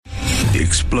The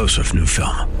explosive new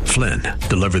film, Flynn,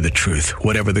 deliver the truth,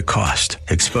 whatever the cost,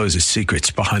 exposes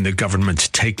secrets behind the government's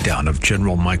takedown of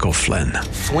General Michael Flynn.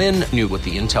 Flynn knew what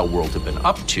the intel world had been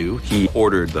up to. He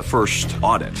ordered the first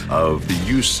audit of the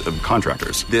use of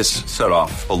contractors. This set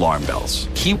off alarm bells.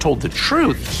 He told the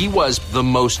truth. He was the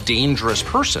most dangerous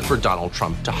person for Donald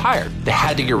Trump to hire. They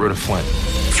had to get rid of Flynn.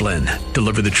 Flynn,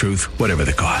 deliver the truth, whatever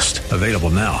the cost. Available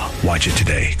now. Watch it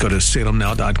today. Go to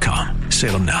salemnow.com.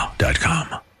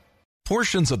 salemnow.com.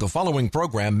 Portions of the following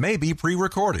program may be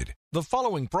pre-recorded. The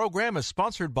following program is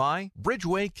sponsored by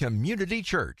Bridgeway Community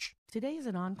Church. Today is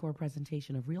an encore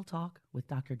presentation of Real Talk with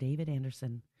Dr. David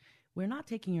Anderson. We're not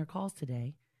taking your calls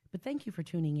today, but thank you for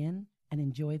tuning in and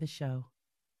enjoy the show.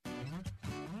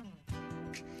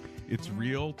 It's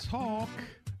Real Talk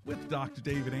with Dr.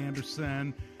 David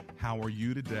Anderson. How are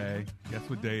you today? Guess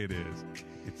what day it is?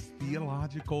 It's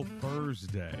Theological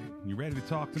Thursday. You ready to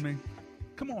talk to me?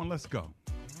 Come on, let's go.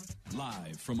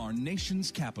 Live from our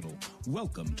nation's capital,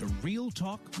 welcome to Real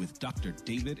Talk with Dr.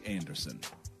 David Anderson.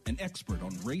 An expert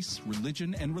on race,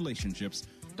 religion, and relationships,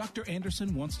 Dr.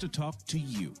 Anderson wants to talk to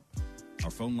you. Our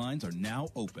phone lines are now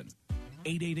open.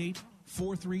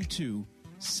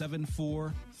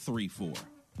 888-432-7434.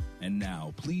 And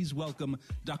now, please welcome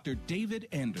Dr. David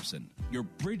Anderson, your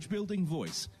bridge-building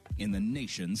voice in the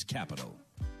nation's capital.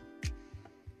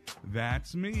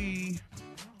 That's me,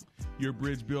 your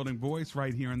bridge-building voice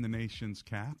right here in the nation's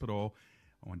capital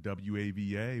on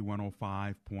WAVA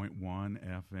 105.1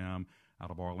 FM out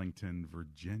of Arlington,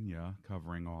 Virginia,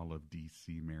 covering all of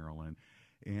D.C., Maryland,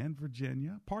 and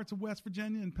Virginia, parts of West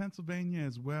Virginia and Pennsylvania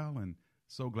as well. And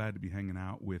so glad to be hanging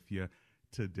out with you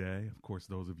today. Of course,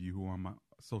 those of you who are on my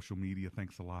social media,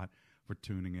 thanks a lot for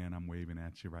tuning in. I'm waving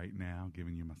at you right now,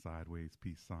 giving you my sideways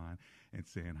peace sign and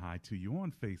saying hi to you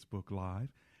on Facebook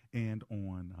Live and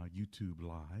on YouTube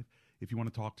Live. If you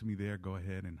want to talk to me there, go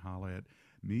ahead and holler at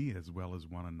me as well as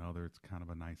one another. It's kind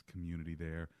of a nice community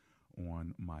there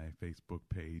on my Facebook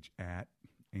page. At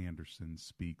Anderson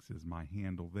Speaks is my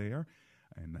handle there.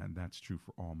 And that's true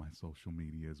for all my social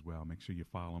media as well. Make sure you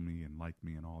follow me and like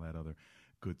me and all that other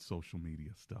good social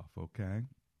media stuff, okay?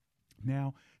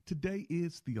 Now, today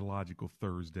is Theological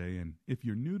Thursday, and if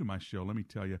you're new to my show, let me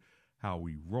tell you how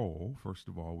we roll. First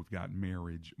of all, we've got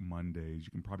Marriage Mondays. You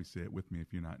can probably say it with me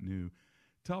if you're not new.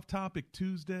 Tough Topic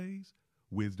Tuesdays,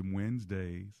 Wisdom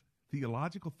Wednesdays,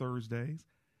 Theological Thursdays,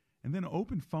 and then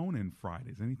Open Phone-In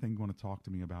Fridays. Anything you want to talk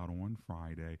to me about on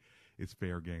Friday is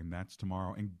fair game. That's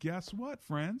tomorrow. And guess what,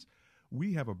 friends?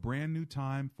 We have a brand new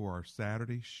time for our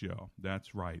Saturday show.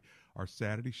 That's right. Our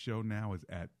Saturday show now is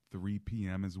at 3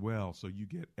 p.m. as well. So you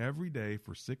get every day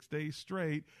for 6 days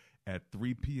straight at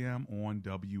 3 p.m. on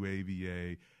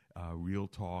WAVA, Real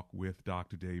Talk with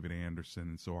Dr. David Anderson.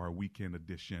 And so our weekend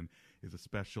edition is a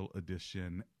special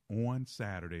edition on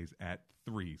Saturdays at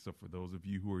 3. So for those of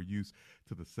you who are used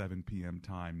to the 7 p.m.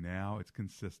 time now, it's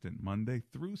consistent Monday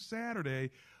through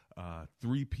Saturday,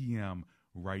 3 p.m.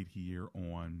 right here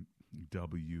on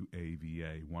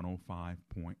WAVA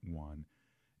 105.1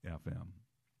 FM.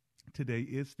 Today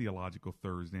is Theological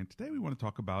Thursday, and today we want to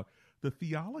talk about the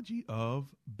theology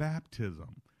of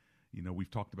baptism. You know, we've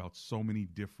talked about so many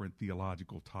different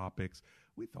theological topics.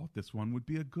 We thought this one would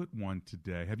be a good one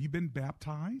today. Have you been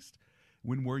baptized?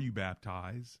 When were you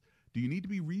baptized? Do you need to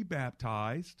be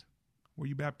rebaptized? Were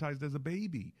you baptized as a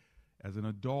baby, as an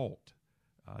adult?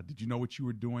 Did you know what you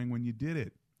were doing when you did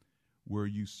it? Were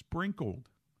you sprinkled,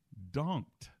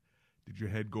 dunked? Did your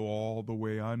head go all the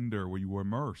way under? Were you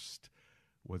immersed?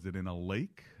 Was it in a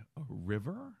lake, a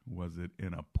river? Was it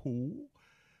in a pool?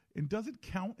 And does it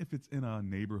count if it's in a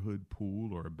neighborhood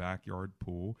pool or a backyard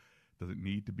pool? Does it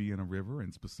need to be in a river,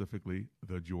 and specifically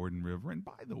the Jordan River? And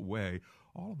by the way,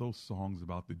 all of those songs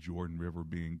about the Jordan River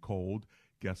being cold,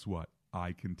 guess what?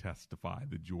 I can testify.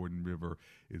 The Jordan River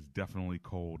is definitely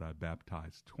cold. I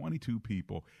baptized 22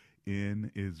 people in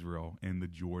Israel in the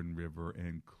Jordan River,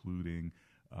 including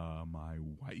my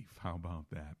wife. How about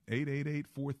that?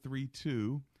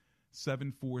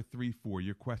 888-432-7434.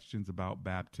 Your questions about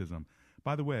baptism.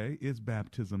 By the way, is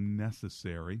baptism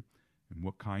necessary? And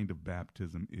what kind of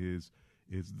baptism is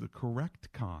the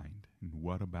correct kind? And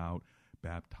what about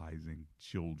baptizing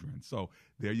children? So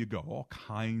there you go. All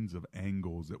kinds of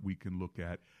angles that we can look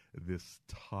at this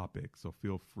topic. So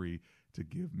feel free to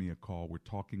give me a call. We're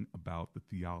talking about the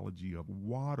theology of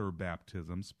water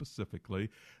baptism specifically,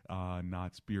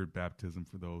 not spirit baptism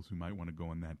for those who might want to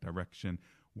go in that direction.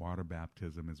 Water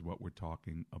baptism is what we're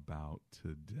talking about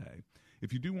today.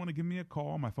 If you do want to give me a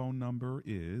call, my phone number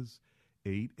is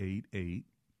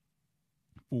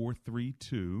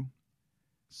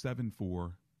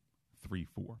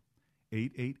 888-432-7434.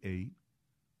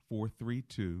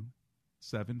 888-432-7434.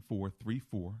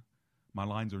 888-432-7434. My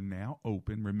lines are now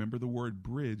open. Remember the word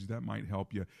bridge. That might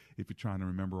help you if you're trying to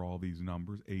remember all these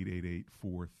numbers.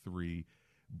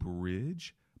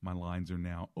 888-43-BRIDGE. My lines are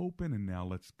now open, and now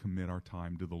let's commit our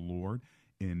time to the Lord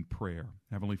in prayer.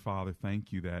 Heavenly Father,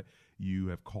 thank you that you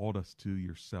have called us to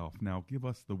yourself. Now give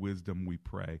us the wisdom, we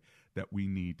pray, that we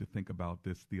need to think about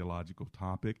this theological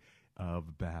topic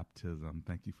of baptism.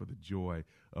 Thank you for the joy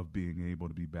of being able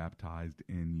to be baptized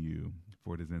in you.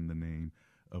 For it is in the name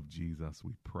of Jesus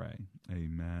we pray.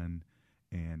 Amen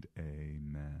and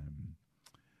amen.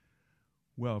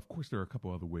 Well, of course, there are a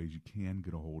couple other ways you can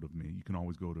get a hold of me. You can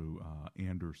always go to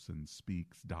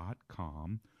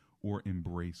andersonspeaks.com or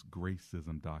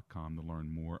embracegracism.com to learn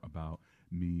more about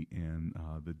me and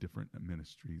the different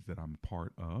ministries that I'm a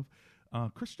part of.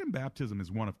 Christian baptism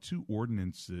is one of two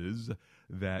ordinances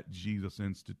that Jesus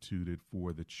instituted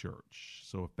for the church.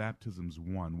 So if baptism's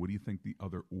one, what do you think the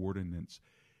other ordinance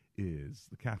is?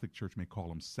 The Catholic Church may call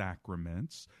them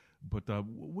sacraments, but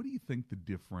what do you think the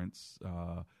difference,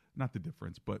 not the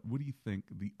difference, but what do you think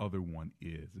the other one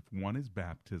is? If one is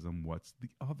baptism, what's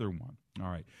the other one? All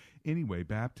right. Anyway,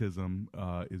 baptism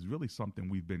is really something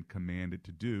we've been commanded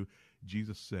to do.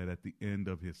 Jesus said at the end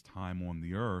of his time on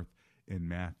the earth in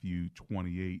Matthew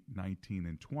 28:19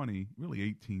 and 20, really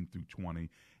 18 through 20,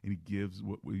 and he gives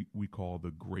what we call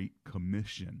the Great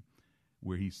Commission,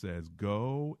 where he says,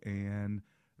 go and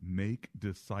make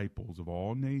disciples of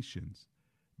all nations,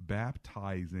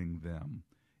 baptizing them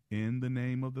in the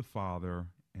name of the Father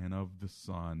and of the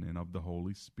Son and of the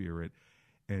Holy Spirit,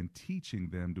 and teaching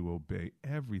them to obey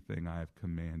everything I have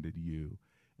commanded you.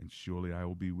 And surely I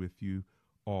will be with you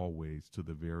always to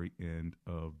the very end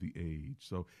of the age.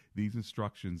 So these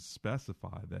instructions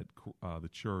specify that the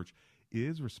church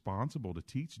is responsible to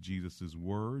teach Jesus'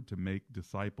 word, to make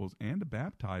disciples, and to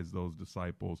baptize those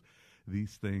disciples.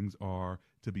 These things are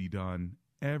to be done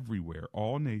everywhere,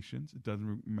 all nations. It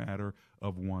doesn't matter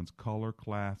of one's color,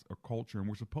 class, or culture, and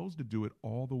we're supposed to do it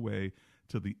all the way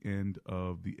to the end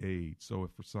of the age. So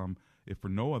if for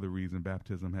no other reason,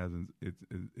 baptism has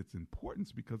its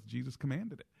importance because Jesus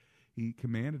commanded it. He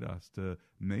commanded us to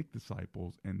make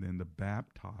disciples and then to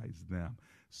baptize them.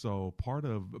 So part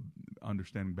of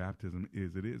understanding baptism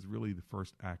is it is really the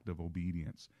first act of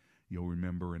obedience. You'll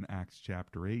remember in Acts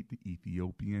chapter 8, the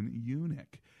Ethiopian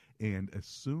eunuch. And as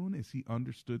soon as he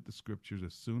understood the scriptures,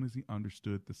 as soon as he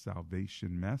understood the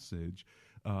salvation message,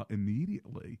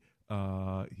 immediately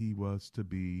he was to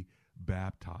be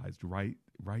baptized right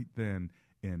then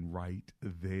and right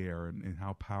there. And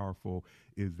how powerful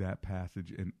is that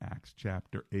passage in Acts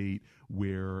chapter 8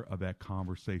 where that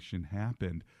conversation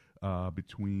happened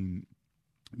between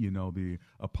the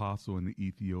apostle and the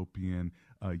Ethiopian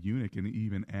eunuch, and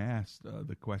even asked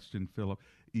the question Philip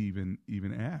even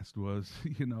asked was,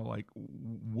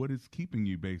 what is keeping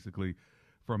you basically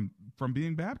from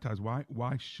being baptized?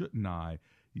 Why shouldn't I?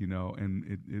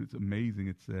 And it's amazing.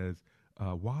 It says,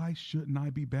 why shouldn't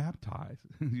I be baptized?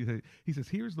 He says,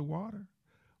 here's the water.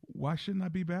 Why shouldn't I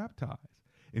be baptized?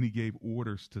 And he gave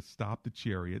orders to stop the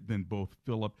chariot. Then both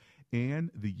Philip and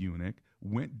the eunuch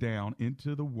went down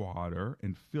into the water,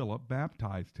 and Philip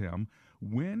baptized him.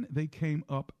 When they came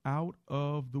up out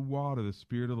of the water, the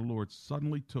Spirit of the Lord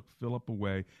suddenly took Philip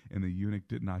away, and the eunuch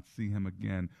did not see him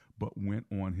again, but went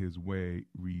on his way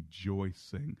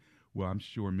rejoicing. Well, I'm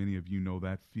sure many of you know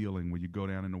that feeling when you go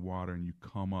down in the water and you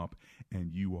come up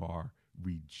and you are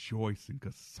rejoicing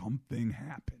because something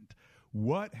happened.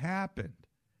 What happened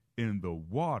in the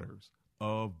waters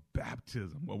of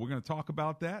baptism? Well, we're going to talk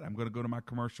about that. I'm going to go to my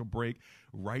commercial break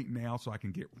right now so I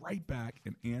can get right back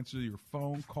and answer your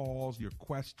phone calls, your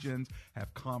questions,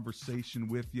 have conversation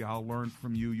with you. I'll learn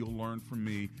from you. You'll learn from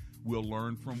me. We'll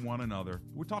learn from one another.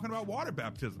 We're talking about water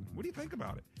baptism. What do you think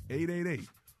about it?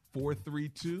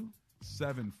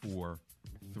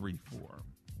 888-432-7434.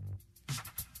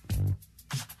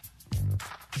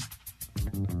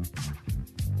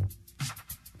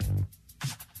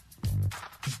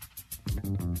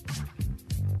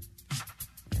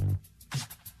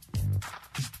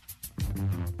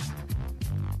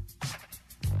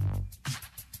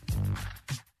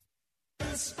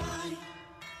 Best Buy,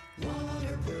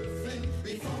 waterproofing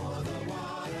before the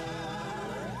water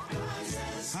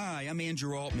rises. Hi, I'm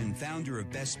Andrew Altman, founder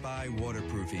of Best Buy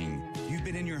Waterproofing. You've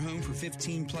been in your home for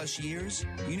 15 plus years.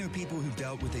 You know people who've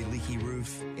dealt with a leaky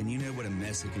roof, and you know what a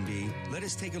mess it can be. Let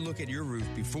us take a look at your roof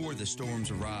before the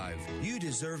storms arrive. You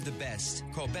deserve the best.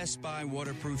 Call Best Buy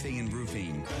Waterproofing and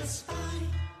Roofing. Best Buy,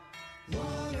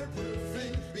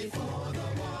 waterproofing before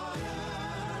the water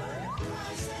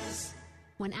rises.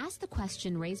 When asked the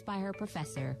question raised by her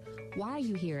professor, why are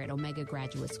you here at Omega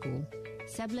Graduate School?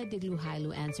 Sebla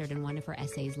Digluhailu answered in one of her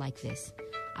essays like this: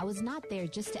 I was not there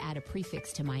just to add a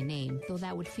prefix to my name, though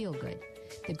that would feel good.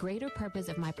 The greater purpose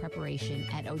of my preparation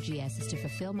at OGS is to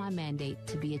fulfill my mandate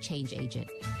to be a change agent.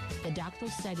 The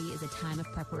doctoral study is a time of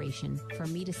preparation for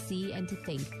me to see and to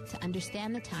think, to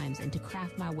understand the times, and to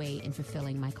craft my way in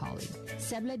fulfilling my calling.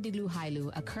 Sebla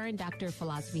Digluhailu, a current Doctor of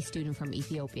Philosophy student from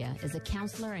Ethiopia, is a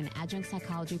counselor and adjunct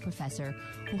psychology professor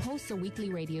who hosts a weekly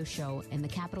radio show in the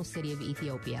capital city of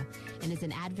Ethiopia and is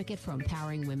an advocate for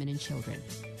empowering women and children.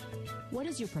 What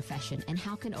is your profession, and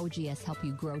how can OGS help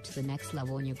you grow to the next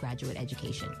level in your graduate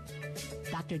education?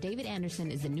 Dr. David Anderson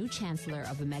is the new chancellor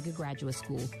of Omega Graduate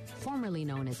School, formerly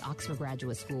known as Oxford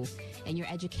Graduate School, and your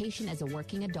education as a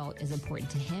working adult is important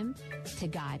to him, to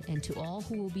God, and to all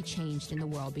who will be changed in the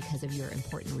world because of your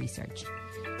important research.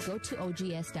 Go to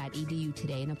ogs.edu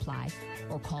today and apply,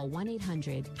 or call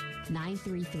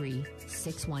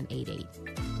 1-800-933-6188.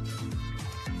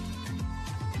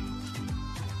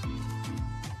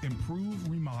 Improve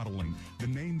Remodeling, the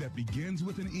name that begins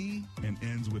with an E and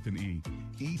ends with an E.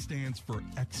 E stands for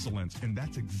excellence, and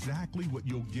that's exactly what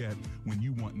you'll get when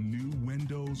you want new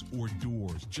windows or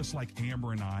doors. Just like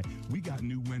Amber and I, we got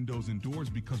new windows and doors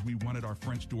because we wanted our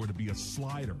French door to be a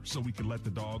slider so we could let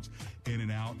the dogs in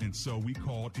and out, and so we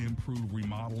called Improve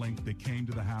Remodeling. They came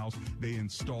to the house, they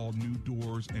installed new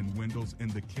doors and windows in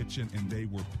the kitchen, and they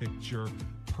were picture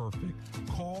perfect.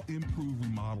 Call Improve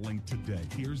Remodeling today.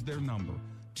 Here's their number: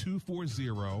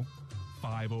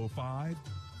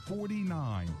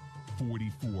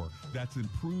 240-505-4944. That's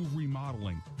Improve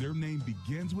Remodeling. Their name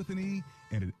begins with an E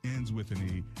and it ends with an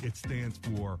E. It stands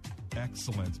for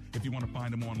excellence. If you want to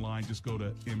find them online, just go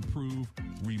to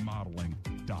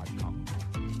improveremodeling.com.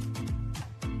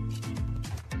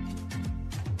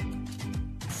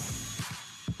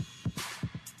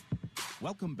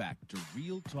 Welcome back to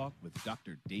Real Talk with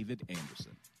Dr. David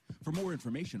Anderson. For more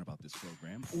information about this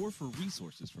program or for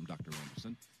resources from Dr.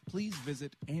 Anderson, please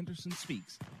visit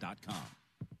AndersonSpeaks.com.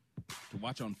 To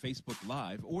watch on Facebook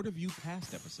Live or to view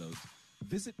past episodes,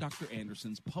 visit Dr.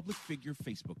 Anderson's public figure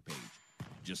Facebook page.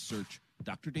 Just search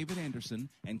Dr. David Anderson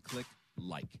and click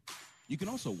like. You can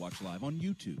also watch live on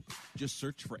YouTube. Just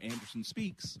search for Anderson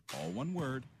Speaks, all one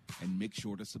word, and make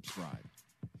sure to subscribe.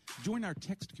 Join our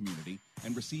text community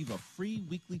and receive a free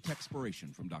weekly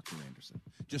textpiration from Dr. Anderson.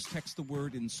 Just text the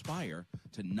word INSPIRE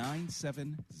to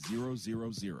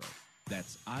 97000.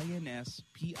 That's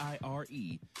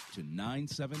INSPIRE to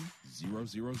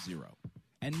 97000.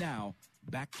 And now,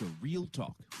 back to Real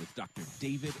Talk with Dr.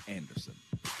 David Anderson.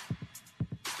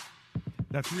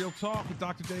 That's Real Talk with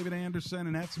Dr. David Anderson,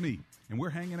 and that's me. And we're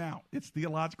hanging out. It's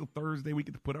Theological Thursday. We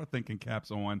get to put our thinking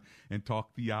caps on and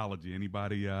talk theology.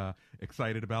 Anybody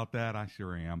excited about that? I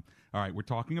sure am. All right, we're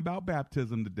talking about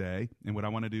baptism today, and what I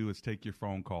want to do is take your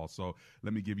phone call. So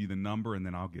let me give you the number, and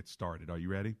then I'll get started. Are you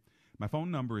ready? My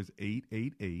phone number is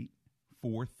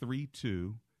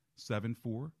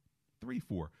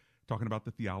 888-432-7434. Talking about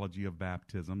the theology of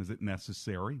baptism. Is it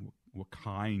necessary? What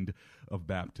kind of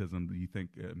baptism do you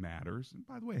think matters? And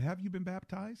by the way, have you been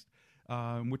baptized?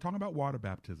 We're talking about water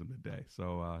baptism today.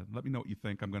 So let me know what you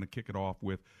think. I'm going to kick it off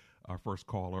with our first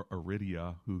caller,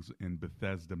 Aridia, who's in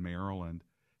Bethesda, Maryland.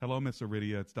 Hello, Miss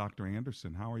Aridia. It's Dr.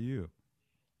 Anderson. How are you?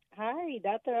 Hi,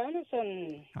 Dr.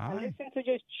 Anderson. Hi. I listen to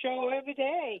your show every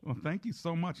day. Well, thank you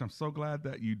so much. I'm so glad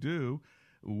that you do.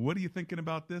 What are you thinking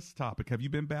about this topic? Have you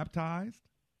been baptized?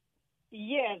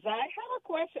 Yes, I have a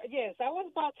question. Yes, I was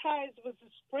baptized with a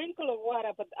sprinkle of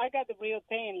water, but I got the real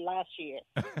thing last year.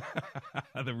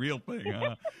 The real thing,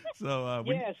 huh? So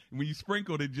yes. when you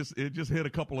sprinkled it, just hit a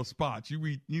couple of spots. You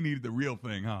needed the real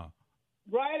thing, huh?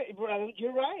 Right, brother.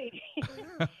 You're right.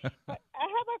 But I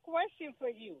have a question for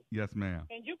you. Yes, ma'am.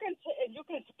 And you can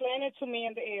explain it to me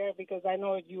in the air because I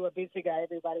know you're a busy guy.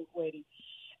 Everybody's waiting.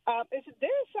 Is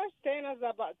there such thing as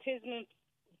a baptism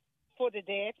for the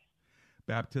dead?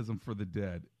 Baptism for the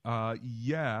dead.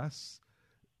 Yes,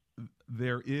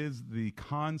 there is the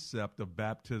concept of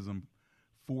baptism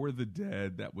for the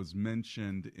dead that was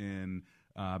mentioned in,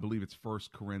 I believe it's 1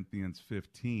 Corinthians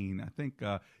 15. I think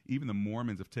even the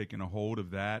Mormons have taken a hold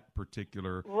of that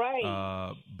particular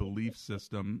belief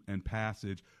system and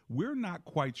passage. We're not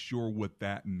quite sure what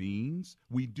that means.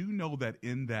 We do know that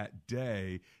in that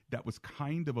day, that was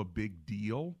kind of a big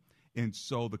deal. And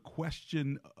so the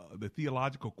question, the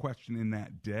theological question in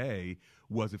that day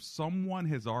was, if someone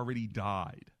has already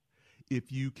died, if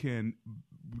you can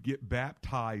get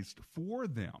baptized for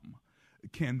them,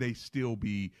 can they still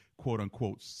be, quote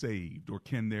unquote, saved? Or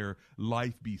can their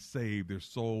life be saved, their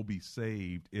soul be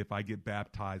saved if I get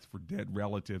baptized for dead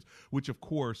relatives? Which, of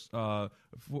course,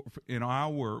 in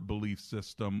our belief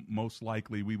system, most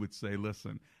likely we would say,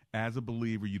 listen, as a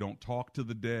believer, you don't talk to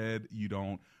the dead. You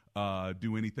don't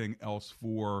do anything else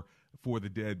for the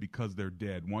dead because they're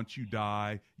dead. Once you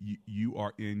die, you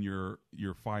are in your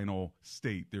final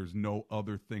state. There's no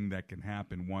other thing that can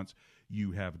happen once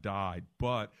you have died.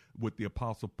 But what the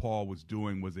Apostle Paul was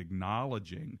doing was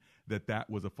acknowledging that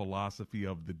was a philosophy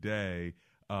of the day,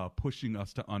 pushing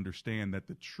us to understand that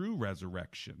the true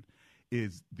resurrection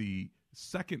is the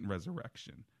second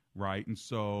resurrection, right? And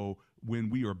so when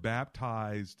we are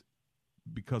baptized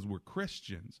because we're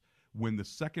Christians, when the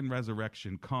second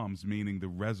resurrection comes, meaning the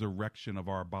resurrection of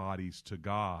our bodies to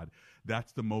God,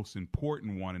 that's the most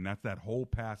important one. And that's that whole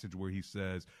passage where he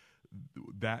says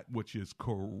that which is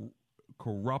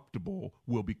corruptible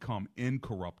will become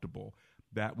incorruptible.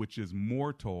 That which is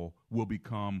mortal will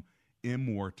become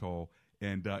immortal.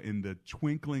 And in the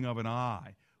twinkling of an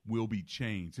eye will be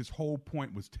changed. His whole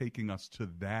point was taking us to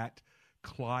that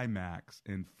climax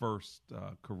in 1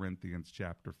 Corinthians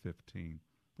chapter 15.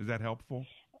 Is that helpful?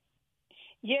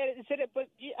 Yeah, but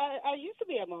I used to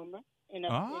be a member in a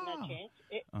church.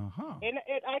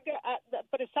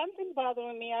 But it's something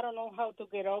bothering me. I don't know how to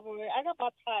get over it. I got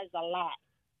baptized a lot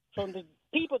from the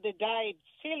people that died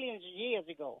zillions of years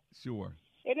ago. Sure.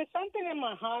 And it's something in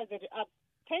my heart that I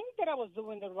think that I was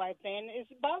doing the right thing.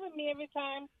 It's bothering me every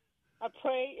time I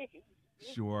pray.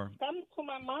 Sure. It comes to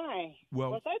my mind. Well,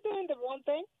 was I doing the wrong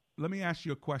thing? Let me ask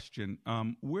you a question.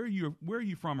 Where are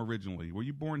you from originally? Were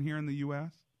you born here in the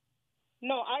U.S.?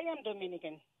 No, I am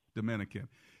Dominican. Dominican.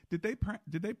 Did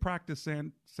they practice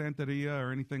Santeria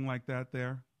or anything like that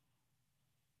there?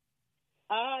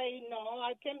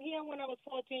 I came here when I was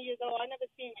 14 years old. I never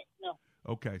seen it. No.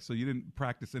 Okay, so you didn't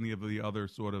practice any of the other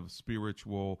sort of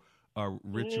spiritual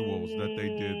rituals that they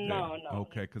did there? No.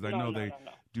 Okay, because I know they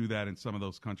do that in some of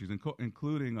those countries,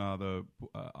 including the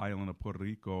island of Puerto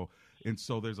Rico. And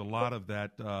so there's a lot of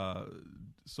that,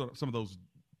 some of those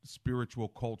spiritual,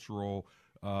 cultural,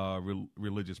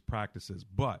 religious practices.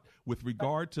 But with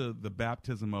regard to the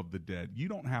baptism of the dead, you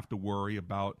don't have to worry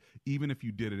about, even if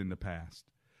you did it in the past,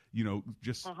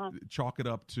 just chalk it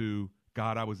up to,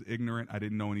 God, I was ignorant. I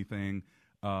didn't know anything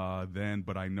then,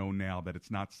 but I know now that it's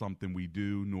not something we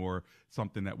do, nor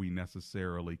something that we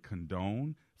necessarily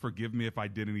condone. Forgive me if I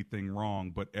did anything wrong,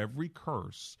 but every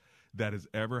curse that has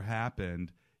ever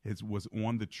happened was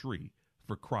on the tree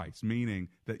for Christ, meaning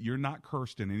that you're not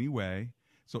cursed in any way.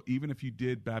 So even if you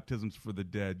did baptisms for the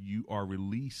dead, you are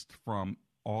released from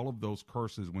all of those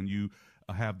curses when you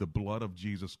have the blood of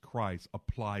Jesus Christ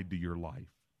applied to your life.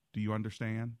 Do you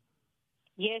understand?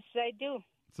 Yes, I do.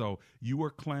 So you are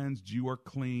cleansed, you are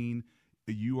clean,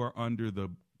 you're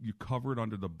covered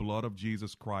under the blood of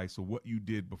Jesus Christ. So what you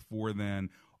did before then,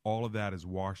 all of that is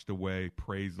washed away.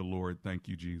 Praise the Lord. Thank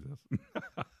you, Jesus.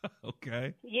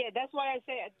 Okay? Yeah, that's why I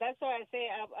say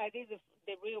I did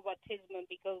the real baptism,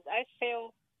 because I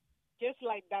felt just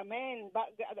like that man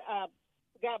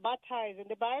got baptized in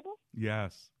the Bible.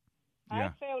 Yes. Yeah.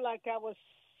 I felt like I was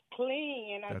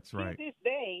clean, and that's right. Till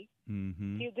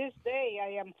this day,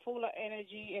 I am full of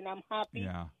energy and I'm happy.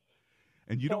 Yeah.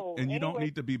 And you don't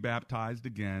need to be baptized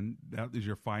again. That is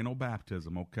your final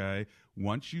baptism, okay?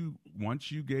 Once you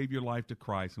gave your life to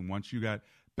Christ, and once you got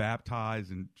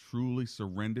baptized and truly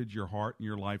surrendered your heart and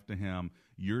your life to him,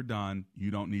 you're done.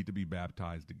 You don't need to be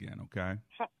baptized again, okay?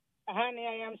 Honey,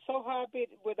 I am so happy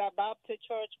with our Baptist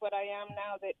church, what I am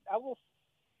now, that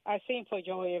I sing for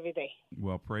joy every day.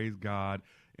 Well, praise God,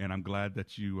 and I'm glad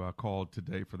that you called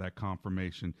today for that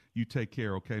confirmation. You take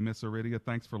care, okay, Miss Aridia?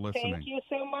 Thanks for listening. Thank you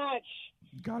so much.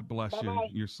 God bless Bye-bye.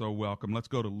 you. You're so welcome. Let's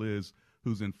go to Liz,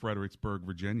 who's in Fredericksburg,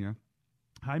 Virginia.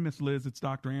 Hi, Miss Liz. It's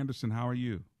Dr. Anderson. How are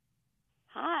you?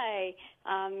 Hi.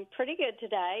 Pretty good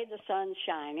today. The sun's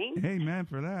shining. Amen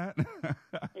for that.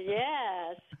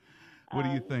 Yes. What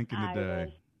are you thinking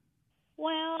today?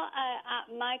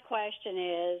 My question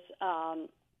is,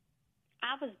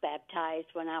 I was baptized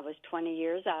when I was 20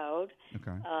 years old.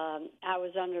 Okay. I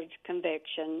was under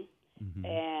conviction,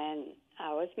 and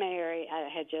I was married. I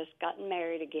had just gotten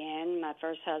married again. My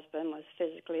first husband was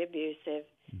physically abusive.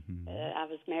 I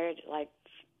was married at like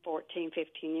 14,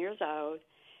 15 years old,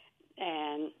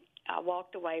 and I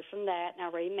walked away from that, and I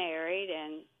remarried,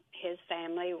 and his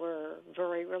family were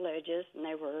very religious, and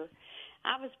I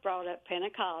was brought up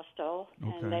Pentecostal,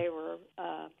 and they were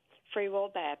Free Will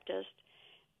Baptist,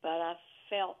 but I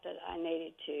felt that I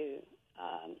needed to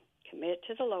commit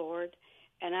to the Lord,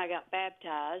 and I got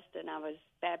baptized, and I was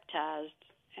baptized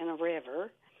in a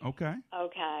river. Okay.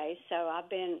 Okay, so I've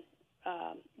been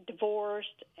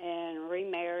divorced and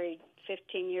remarried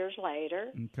 15 years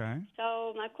later. Okay.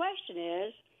 So my question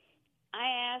is,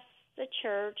 I asked the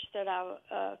church that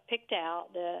I picked out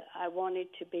that I wanted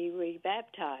to be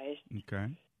rebaptized. Okay.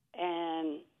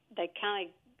 and the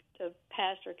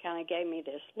pastor kind of gave me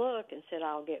this look and said,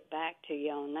 "I'll get back to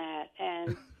you on that,"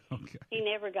 and okay. He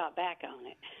never got back on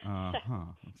it.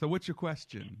 So what's your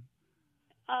question?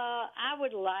 I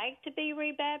would like to be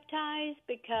rebaptized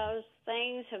because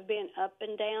things have been up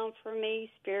and down for me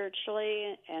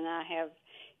spiritually, and I have,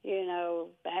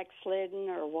 backslidden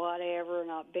or whatever,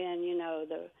 not been,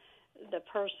 the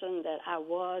person that I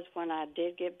was when I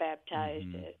did get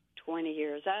baptized at 20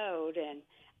 years old, and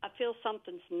I feel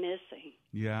something's missing.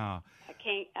 Yeah.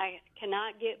 I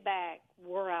cannot get back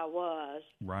where I was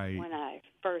when I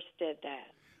first did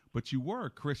that. But you were a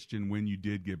Christian when you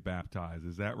did get baptized,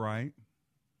 is that right?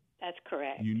 That's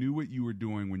correct. You knew what you were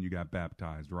doing when you got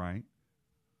baptized, right?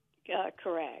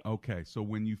 Correct. Okay, so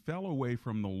when you fell away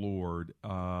from the Lord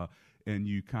and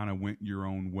you kind of went your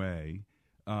own way,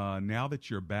 now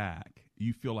that you're back,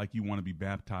 you feel like you want to be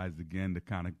baptized again to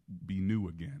kind of be new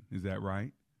again. Is that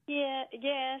right? Yeah,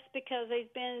 yes, because there's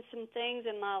been some things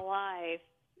in my life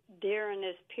during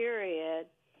this period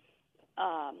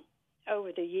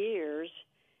over the years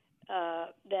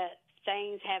that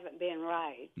things haven't been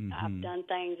right. Mm-hmm. I've done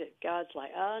things that God's like,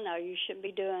 oh, no, you shouldn't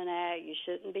be doing that. You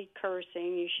shouldn't be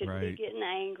cursing. You shouldn't be getting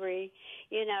angry,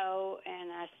 and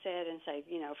I said and say,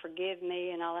 forgive me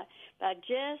and all that. But I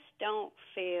just don't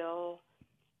feel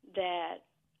that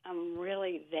I'm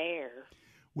really there.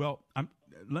 Well,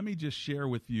 let me just share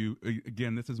with you,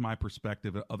 again, this is my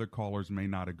perspective. Other callers may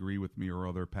not agree with me or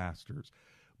other pastors,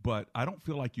 but I don't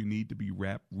feel like you need to be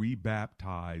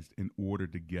rebaptized in order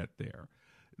to get there.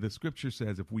 The scripture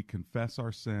says if we confess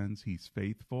our sins, he's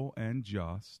faithful and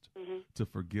just to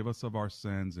forgive us of our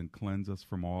sins and cleanse us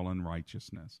from all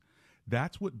unrighteousness.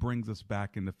 That's what brings us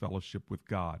back into fellowship with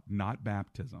God, not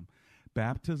baptism.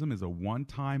 Baptism is a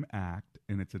one-time act,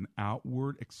 and it's an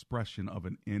outward expression of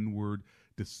an inward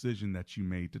decision that you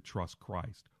made to trust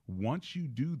Christ. Once you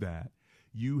do that,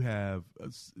 you have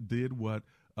did what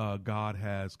God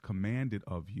has commanded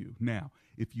of you. Now,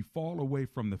 if you fall away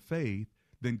from the faith,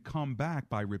 then come back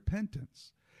by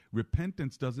repentance.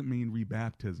 Repentance doesn't mean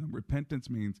rebaptism. Repentance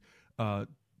means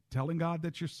telling God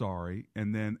that you're sorry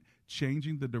and then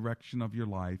changing the direction of your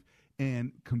life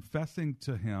and confessing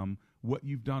to him what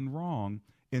you've done wrong.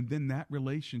 And then that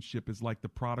relationship is like the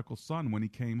prodigal son when he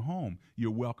came home.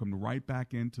 You're welcomed right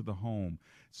back into the home.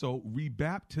 So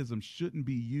rebaptism shouldn't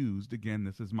be used, again,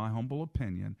 this is my humble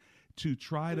opinion, to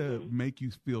try to make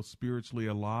you feel spiritually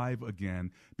alive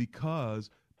again, because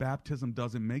baptism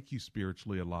doesn't make you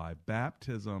spiritually alive.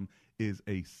 Baptism is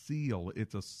a seal.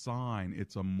 It's a sign.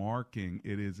 It's a marking.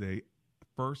 It is a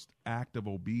first act of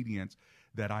obedience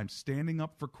that I'm standing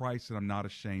up for Christ and I'm not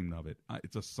ashamed of it.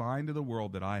 It's a sign to the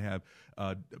world that I have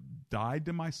died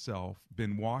to myself,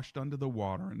 been washed under the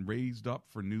water, and raised up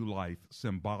for new life.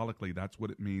 Symbolically, that's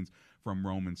what it means from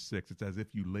Romans 6. It's as if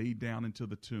you laid down into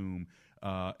the tomb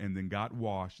and then got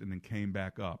washed and then came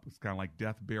back up. It's kind of like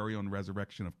death, burial, and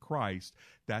resurrection of Christ.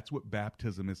 That's what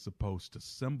baptism is supposed to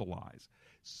symbolize.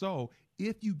 So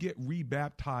if you get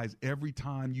rebaptized every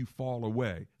time you fall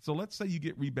away, so let's say you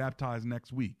get rebaptized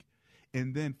next week,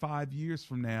 and then 5 years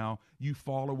from now, you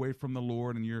fall away from the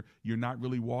Lord and you're not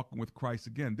really walking with Christ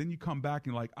again. Then you come back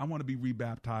and you're like, I want to be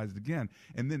rebaptized again.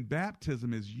 And then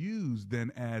baptism is used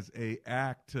then as a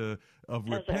act of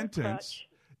repentance.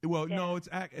 Well, no, it's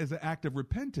as an act of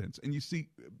repentance. And you see,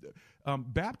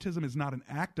 baptism is not an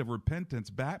act of repentance.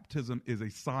 Baptism is a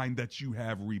sign that you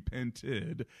have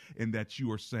repented and that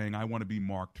you are saying, I want to be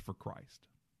marked for Christ.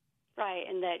 Right,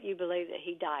 and that you believe that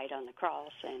he died on the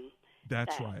cross. And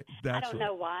That's right. I don't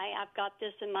know why I've got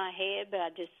this in my head, but I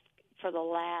just, for the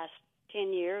last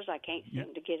 10 years, I can't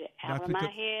seem to get it out of my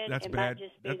head. It might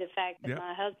just be the fact that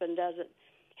my husband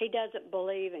doesn't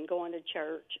believe in going to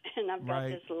church, and I've got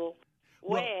this little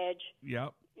wedge.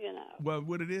 Yep. Well,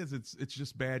 what it is, it's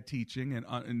just bad teaching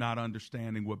and not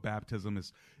understanding what baptism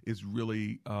is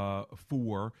really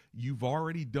for. You've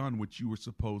already done what you were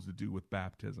supposed to do with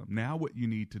baptism. Now what you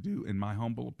need to do, in my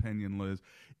humble opinion, Liz,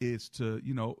 is to,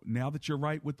 now that you're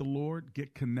right with the Lord,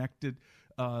 get connected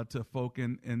to folk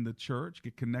in the church,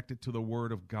 get connected to the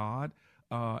Word of God,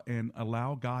 and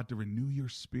allow God to renew your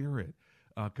spirit.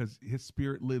 Because his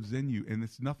spirit lives in you, and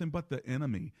it's nothing but the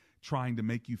enemy trying to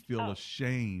make you feel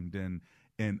ashamed and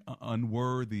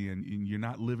unworthy, and you're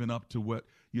not living up to what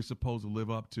you're supposed to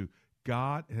live up to.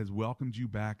 God has welcomed you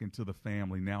back into the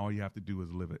family. Now all you have to do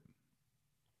is live it.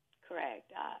 Correct.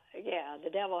 The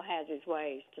devil has his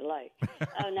ways to like.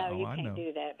 Oh no, you can't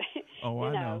do that. I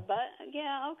know. But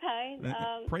okay.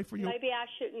 Pray for you. Maybe I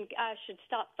should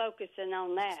stop focusing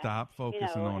on that. Stop focusing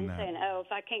on that. And saying,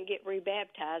 if I can't get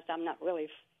rebaptized, I'm not really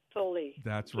fully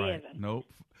That's given. right. Nope.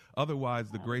 Otherwise,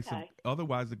 the grace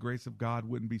of God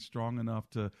wouldn't be strong enough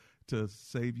to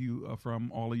save you from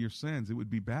all of your sins. It would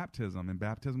be baptism, and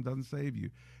baptism doesn't save you.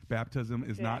 Baptism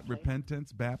is not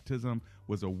repentance. Baptism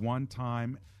was a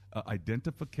one-time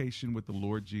identification with the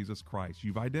Lord Jesus Christ.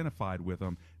 You've identified with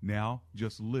him. Now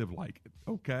just live like it.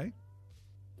 Okay?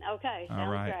 Okay. All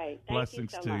sounds right. great.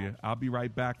 Blessings Thank you so to much. you. I'll be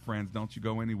right back, friends. Don't you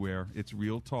go anywhere. It's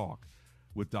Real Talk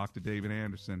with Dr. David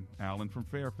Anderson. Alan from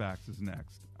Fairfax is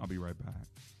next. I'll be right back.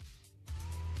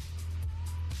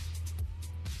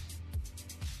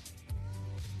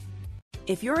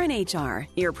 If you're in HR,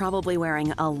 you're probably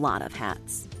wearing a lot of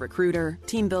hats. Recruiter,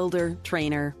 team builder,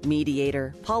 trainer,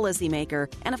 mediator,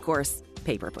 policymaker, and of course,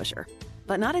 paper pusher.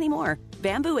 But not anymore.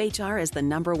 Bamboo HR is the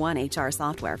 #1 HR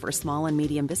software for small and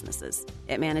medium businesses.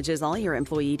 It manages all your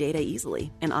employee data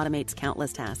easily and automates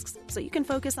countless tasks, so you can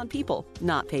focus on people,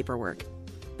 not paperwork.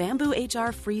 Bamboo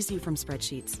HR frees you from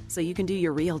spreadsheets, so you can do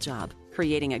your real job,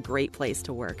 creating a great place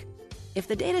to work. If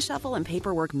the data shuffle and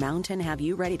paperwork mountain have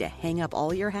you ready to hang up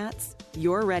all your hats,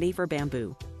 you're ready for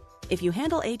Bamboo. If you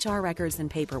handle HR records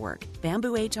and paperwork,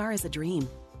 Bamboo HR is a dream.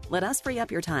 Let us free up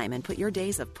your time and put your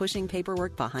days of pushing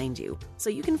paperwork behind you so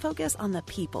you can focus on the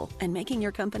people and making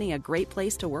your company a great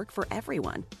place to work for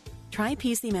everyone. Try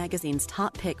PC Magazine's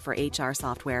top pick for HR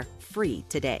software free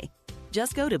today.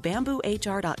 Just go to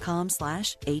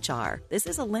bamboohr.com/HR. This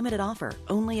is a limited offer,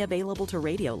 only available to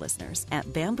radio listeners at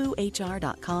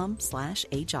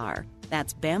bamboohr.com/HR.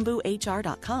 That's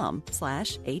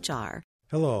bamboohr.com/HR.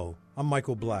 Hello, I'm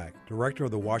Michael Black, Director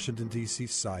of the Washington, D.C.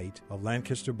 site of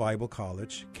Lancaster Bible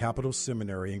College, Capital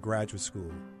Seminary, and Graduate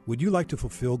School. Would you like to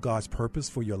fulfill God's purpose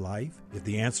for your life? If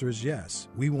the answer is yes,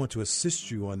 we want to assist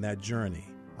you on that journey.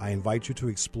 I invite you to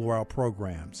explore our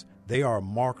programs. They are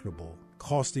marketable,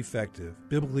 cost-effective,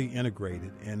 biblically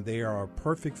integrated, and they are a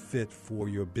perfect fit for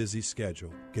your busy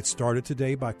schedule. Get started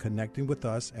today by connecting with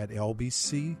us at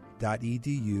lbc.edu/DC.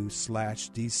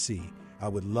 I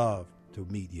would love to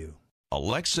meet you.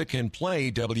 Alexa can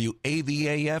play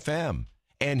WAVA-FM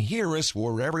and hear us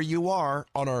wherever you are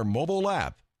on our mobile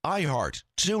app, iHeart,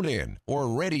 TuneIn, or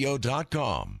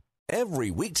radio.com. Every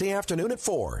weekday afternoon at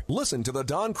 4, listen to The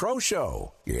Don Crow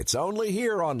Show. It's only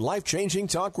here on Life-Changing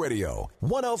Talk Radio,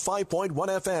 105.1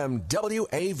 FM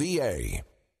WAVA.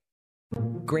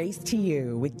 Grace to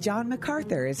You with John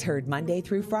MacArthur is heard Monday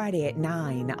through Friday at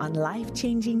 9 on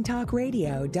Life-Changing Talk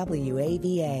Radio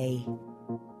WAVA.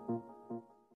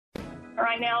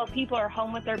 Right now, people are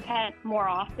home with their pets more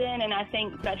often, and I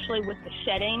think especially with the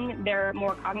shedding, they're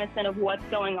more cognizant of what's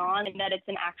going on and that it's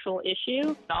an actual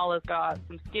issue. Nala's got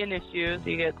some skin issues.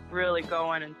 He gets really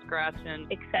going and scratching.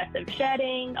 Excessive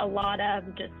shedding, a lot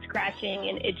of just scratching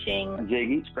and itching.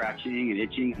 Digging, scratching, and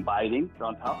itching and biting.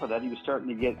 On top of that, he was starting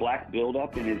to get black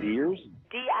buildup in his ears.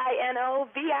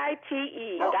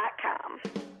 DINOVITE.com.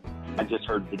 I just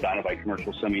heard the Dynovite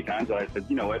commercial so many times that I said,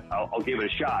 you know what, I'll give it a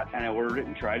shot. And I ordered it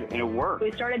and tried it, and it worked.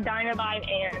 We started Dynovite,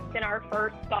 and in our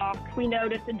first stock, we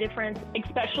noticed a difference,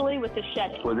 especially with the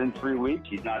shedding. Within 3 weeks,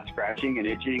 he's not scratching and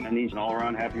itching, and he's an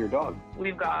all-around happier dog.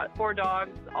 We've got 4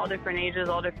 dogs, all different ages,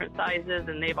 all different sizes,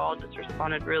 and they've all just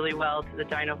responded really well to the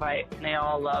Dynovite, and they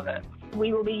all love it.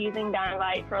 We will be using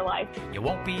Dynovite for life. You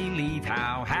won't believe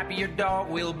how happy your dog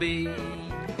will be.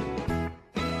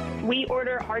 We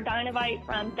order our Dynovite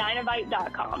from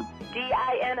Dynovite.com.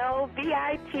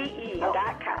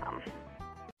 DINOVITE.com.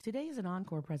 Today is an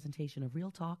encore presentation of Real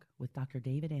Talk with Dr.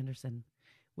 David Anderson.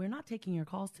 We're not taking your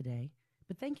calls today,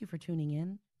 but thank you for tuning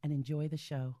in and enjoy the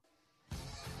show.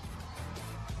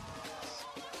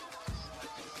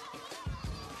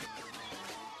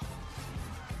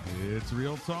 It's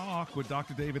Real Talk with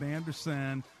Dr. David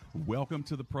Anderson. Welcome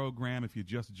to the program. If you're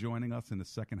just joining us in the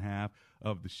second half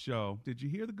of the show, did you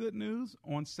hear the good news?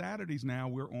 On Saturdays now,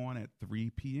 we're on at 3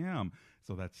 p.m.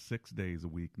 So that's 6 days a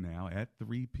week now at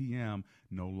 3 p.m.,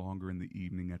 no longer in the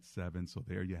evening at 7. So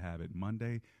there you have it.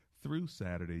 Monday through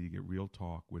Saturday, you get Real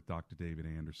Talk with Dr. David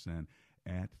Anderson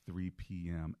at 3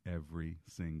 p.m. every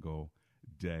single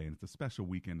day. And it's a special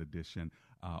weekend edition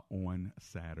on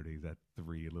Saturdays at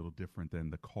 3, a little different than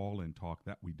the call-in talk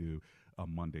that we do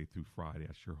Monday through Friday.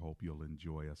 I sure hope you'll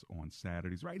enjoy us on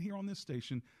Saturdays right here on this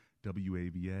station,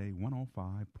 WAVA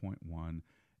 105.1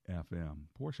 FM.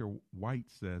 Portia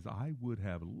White says, I would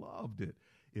have loved it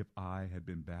if I had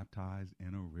been baptized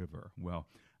in a river. Well,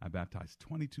 I baptized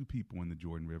 22 people in the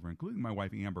Jordan River, including my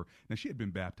wife, Amber. Now, she had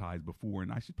been baptized before,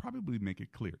 and I should probably make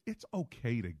it clear. It's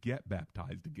okay to get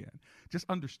baptized again. Just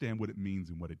understand what it means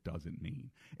and what it doesn't mean.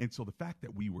 And so the fact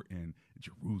that we were in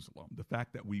Jerusalem, the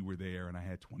fact that we were there, and I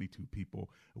had 22 people,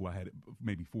 well, I had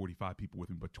maybe 45 people with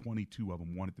me, but 22 of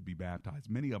them wanted to be baptized.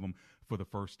 Many of them for the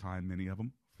first time, many of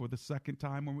them for the second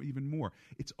time or even more.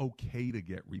 It's okay to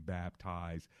get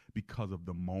rebaptized because of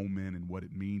the moment and what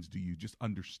it means to you. Just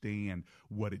understand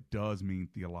what it does mean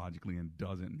theologically and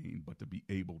doesn't mean. But to be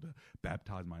able to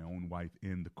baptize my own wife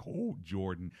in the cold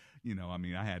Jordan,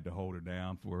 I had to hold her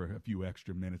down for a few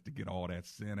extra minutes to get all that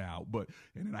sin out.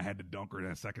 And then I had to dunk her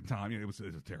that second time. It was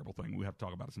a terrible thing. We have to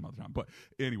talk about it some other time. But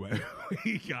anyway,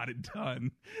 we got it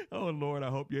done. Oh, Lord, I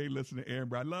hope you ain't listening to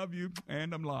Amber. I love you,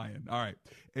 and I'm lying. All right,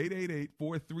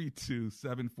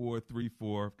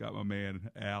 888-432-7434. I've got my man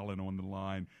Alan on the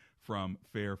line from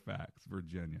Fairfax,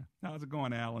 Virginia. How's it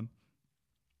going, Alan?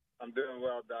 I'm doing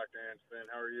well, Dr. Anderson.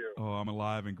 How are you? Oh, I'm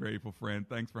alive and grateful, friend.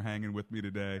 Thanks for hanging with me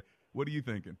today. What are you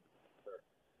thinking?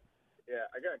 Yeah,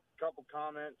 I got a couple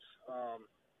comments. I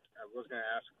was going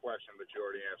to ask a question, but you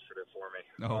already answered it for me.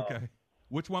 Oh, okay.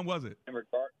 Which one was it? In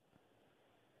regard,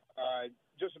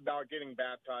 just about getting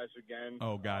baptized again.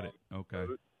 Oh, got it. Okay.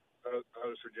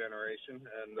 Host regeneration,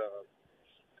 and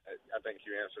I think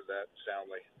you answered that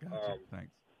soundly. Gotcha.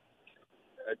 Thanks.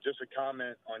 Just a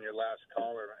comment on your last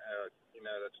caller.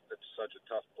 That's such a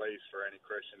tough place for any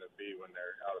Christian to be when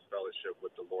they're out of fellowship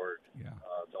with the Lord. Yeah.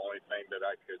 The only thing that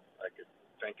I could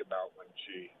think about when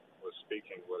she was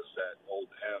speaking was that old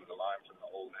hymn, the line from the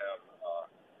old hymn,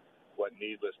 what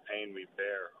needless pain we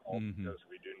bear, all because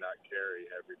we do not carry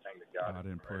everything to God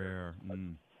in prayer.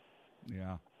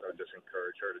 Yeah. So I just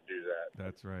encourage her to do that.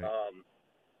 That's right.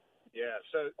 Yeah,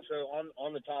 so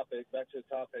on the topic, back to the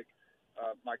topic,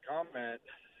 my comment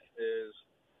is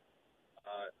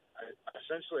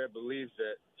I believe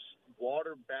that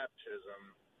water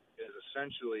baptism is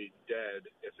essentially dead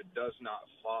if it does not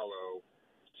follow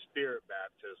spirit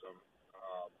baptism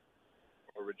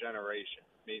or regeneration,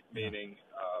 meaning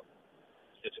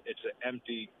it's an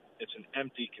empty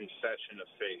confession of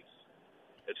faith.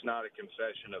 It's not a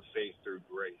confession of faith through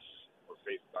grace or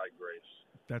faith by grace.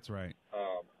 That's right.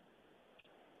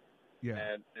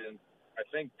 And I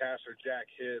think Pastor Jack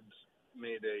Hibbs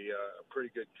made a pretty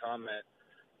good comment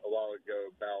a while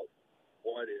ago about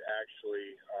what it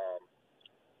actually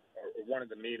or one of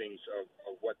the meetings of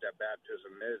what that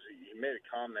baptism is. He made a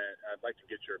comment, I'd like to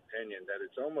get your opinion, that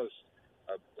it's almost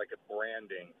like a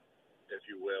branding, if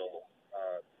you will,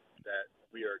 that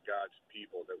we are God's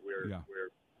people, that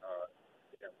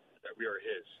that we are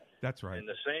His. That's right. In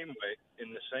the same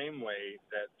way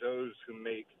that those who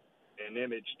make an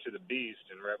image to the beast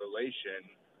in Revelation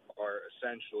are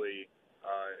essentially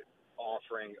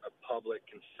offering a public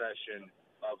confession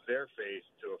of their faith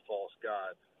to a false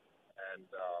god. And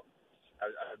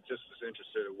I just was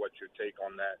interested in what your take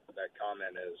on that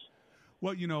comment is.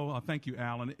 Well, thank you,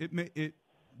 Alan.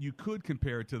 You could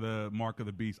compare it to the mark of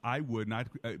the beast. I would not,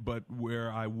 but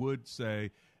where I would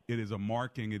say it is a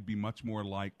marking, it'd be much more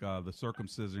like the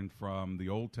circumcision from the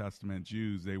Old Testament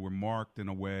Jews. They were marked in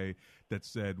a way that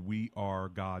said, we are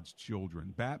God's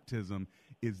children. Baptism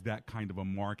is that kind of a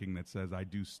marking that says, I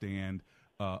do stand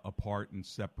apart and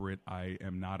separate. I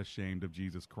am not ashamed of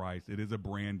Jesus Christ. It is a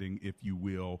branding, if you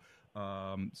will.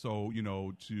 So,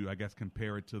 to, I guess,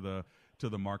 compare it to the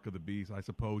mark of the beast, I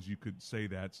suppose you could say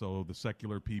that. So the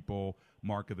secular people,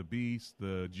 mark of the beast,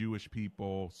 the Jewish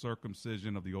people,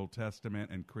 circumcision of the Old Testament,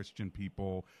 and Christian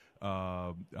people,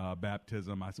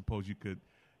 baptism. I suppose you could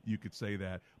say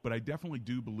that. But I definitely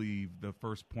do believe the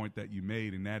first point that you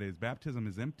made, and that is baptism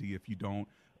is empty if you don't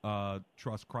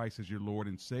trust Christ as your Lord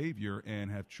and Savior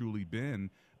and have truly been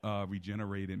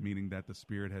regenerated, meaning that the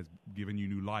Spirit has given you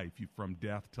new life, from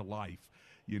death to life,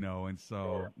 and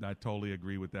so I totally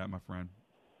agree with that, my friend.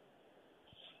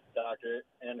 Dr.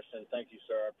 Anderson, thank you,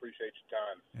 sir. I appreciate your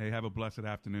time. Hey, have a blessed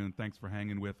afternoon. Thanks for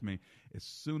hanging with me. As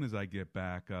soon as I get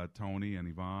back, Tony and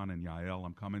Yvonne and Yael,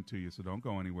 I'm coming to you, so don't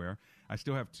go anywhere. I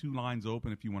still have 2 lines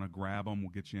open. If you want to grab them,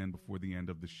 we'll get you in before the end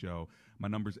of the show. My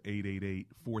number's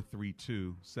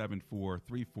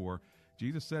 888-432-7434.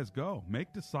 Jesus says, go,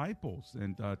 make disciples,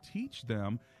 and teach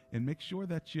them, and make sure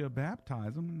that you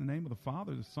baptize them in the name of the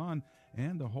Father, the Son,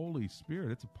 and the Holy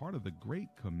Spirit. It's a part of the Great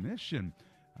Commission.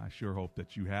 I sure hope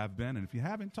that you have been, and if you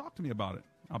haven't, talk to me about it.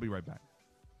 I'll be right back.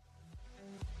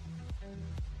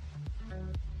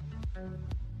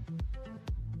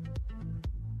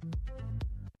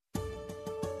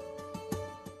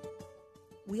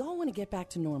 We all want to get back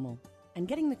to normal, and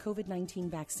getting the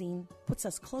COVID-19 vaccine puts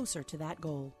us closer to that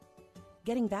goal.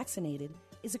 Getting vaccinated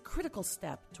is a critical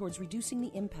step towards reducing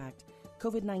the impact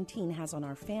COVID-19 has on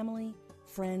our family,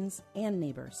 friends, and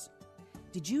neighbors.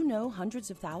 Did you know hundreds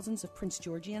of thousands of Prince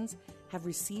Georgians have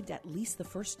received at least the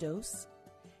first dose?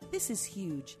 This is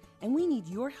huge, and we need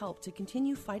your help to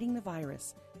continue fighting the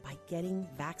virus by getting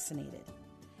vaccinated.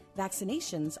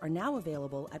 Vaccinations are now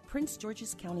available at Prince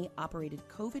George's County-operated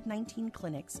COVID-19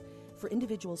 clinics for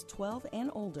individuals 12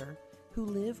 and older who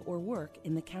live or work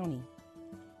in the county.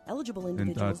 Eligible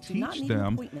individuals do not teach need an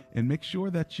them appointment. and make sure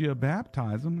that you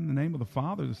baptize them in the name of the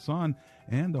Father, the Son,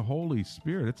 and the Holy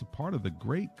Spirit. It's a part of the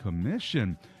Great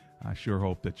Commission. I sure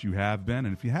hope that you have been,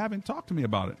 and if you haven't, talk to me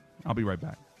about it. I'll be right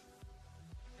back.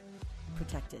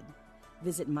 Protected.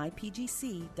 Visit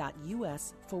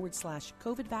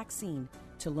mypgc.us/COVID vaccine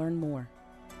to learn more.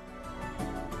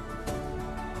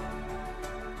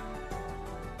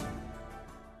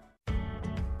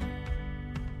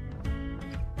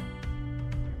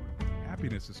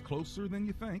 Happiness is closer than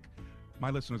you think. My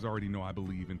listeners already know I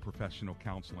believe in professional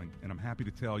counseling, and I'm happy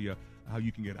to tell you how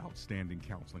you can get outstanding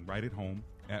counseling right at home,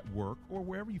 at work, or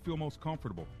wherever you feel most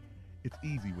comfortable. It's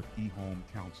easy with eHome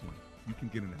Counseling. You can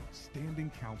get an outstanding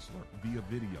counselor via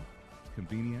video. It's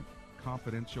convenient,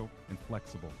 confidential, and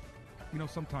flexible. You know,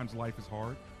 sometimes life is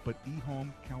hard, but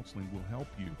eHome Counseling will help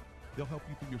you. They'll help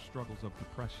you through your struggles of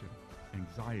depression,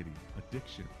 anxiety,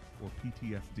 addiction, or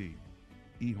PTSD.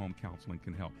 eHome Counseling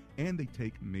can help, and they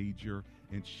take major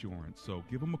insurance. So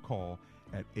give them a call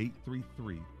at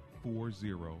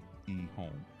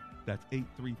 833-40-EHOME. That's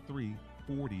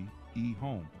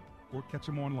 833-40-EHOME. Or catch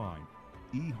them online,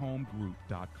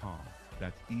 ehomegroup.com.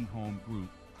 That's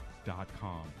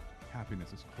ehomegroup.com.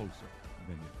 Happiness is closer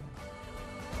than you think.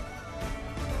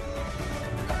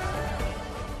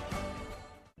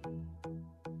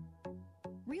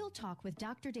 Real Talk with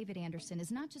Dr. David Anderson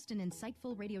is not just an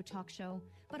insightful radio talk show,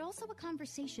 but also a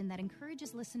conversation that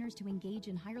encourages listeners to engage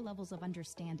in higher levels of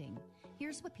understanding.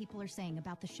 Here's what people are saying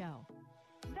about the show.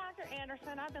 Dr.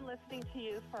 Anderson, I've been listening to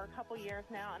you for a couple years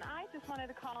now, and I just wanted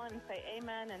to call in and say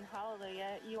amen and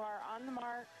hallelujah. You are on the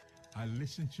mark. I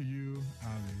listen to you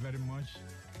very much,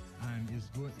 and it's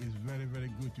very,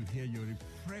 very good to hear your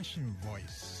refreshing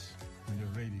voice on the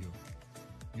radio.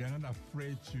 You are not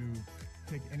afraid to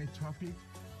take any topic.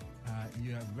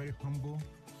 You are very humble,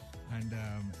 and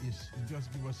it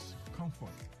just gives us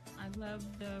comfort. I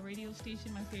love the radio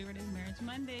station. My favorite is Marriage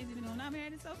Mondays. Even though I'm not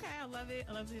married, it's okay. I love it.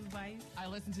 I love the advice. I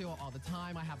listen to it all the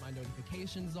time. I have my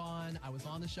notifications on. I was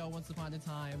on the show once upon a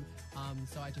time.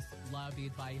 So I just love the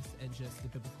advice and just the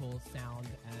biblical sound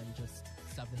and just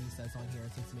stuff that he says on here.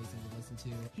 It's just amazing to listen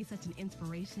to. He's such an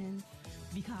inspiration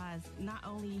because not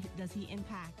only does he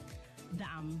impact the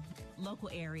local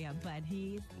area, but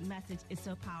his message is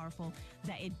so powerful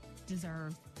that it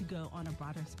deserves to go on a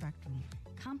broader spectrum.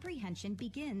 Comprehension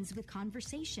begins with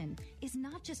conversation is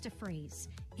not just a phrase,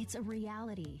 it's a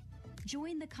reality.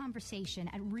 Join the conversation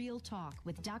at Real Talk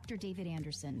with Dr. David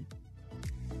Anderson.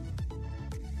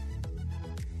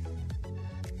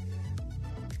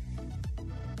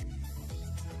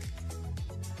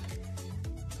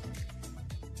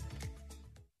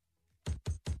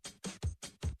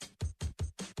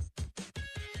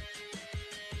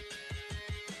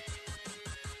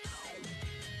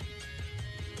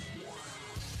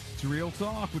 It's Real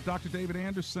Talk with Dr. David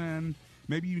Anderson.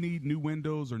 Maybe you need new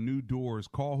windows or new doors.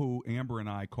 Call who Amber and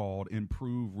I called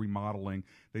Improve Remodeling.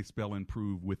 They spell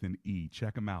improve with an E.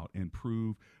 Check them out,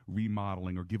 Improve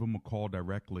Remodeling, or give them a call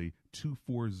directly,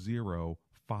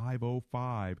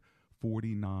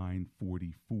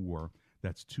 240-505-4944.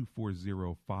 That's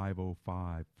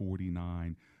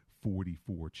 240-505-4944.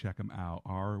 Check them out.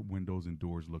 Our windows and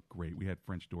doors look great. We had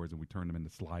French doors and we turned them into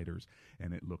sliders,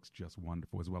 and it looks just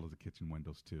wonderful, as well as the kitchen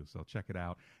windows too. So check it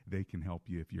out. They can help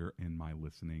you if you're in my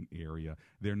listening area.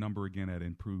 Their number again at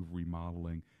Improve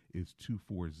Remodeling is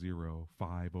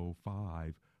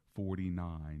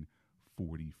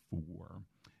 240-505-4944.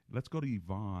 Let's go to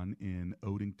Yvonne in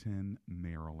Odenton,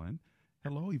 Maryland.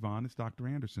 Hello, Yvonne. It's Dr.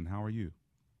 Anderson. How are you?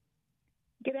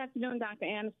 Good afternoon, Dr.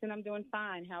 Anderson. I'm doing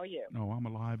fine. How are you? Oh, I'm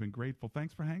alive and grateful.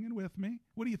 Thanks for hanging with me.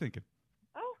 What are you thinking?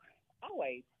 Oh,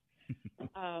 always.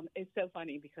 It's so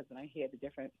funny because when I hear the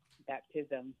different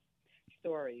baptism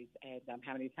stories and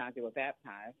how many times they were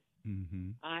baptized,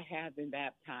 I have been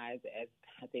baptized as,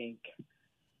 I think,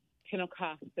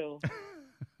 Pentecostal,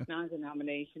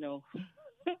 non-denominational.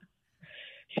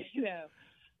 You know,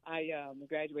 I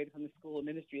graduated from the School of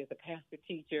Ministry as a pastor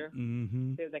teacher.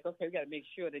 They was like, okay, we got to make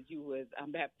sure that you was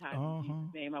baptized in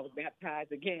Jesus' name. I was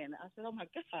baptized again. I said, oh my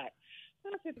God.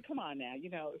 And I said, come on now.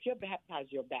 You know, if you're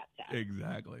baptized, you're baptized.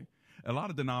 Exactly. A lot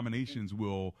of denominations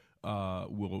will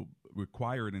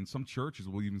require it, and some churches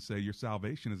will even say your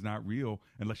salvation is not real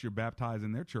unless you're baptized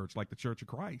in their church, like the Church of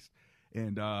Christ.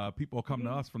 And people come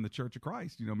to us from the Church of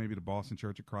Christ, you know, maybe the Boston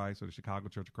Church of Christ or the Chicago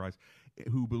Church of Christ,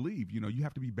 who believe, you know, you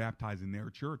have to be baptized in their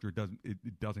church or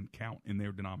it doesn't count in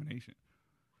their denomination,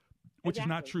 which is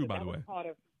not true, by the way.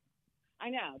 I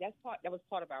know that was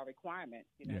part of our requirement,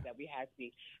 you know, that we had to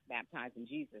be baptized in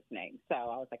Jesus' name. So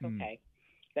I was like, okay.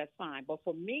 that's fine. But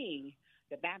for me,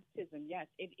 the baptism, yes,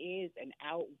 it is an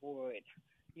outward,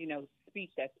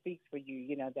 speech that speaks for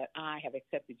you, that I have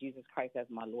accepted Jesus Christ as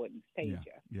my Lord and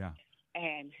Savior. Yeah.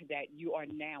 And that you are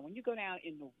now, when you go down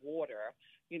in the water,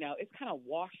 it's kind of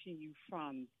washing you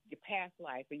from your past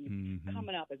life and you're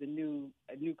coming up as a new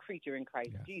creature in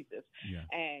Christ Jesus. Yeah.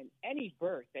 And any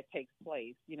birth that takes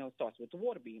place, starts with the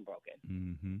water being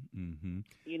broken.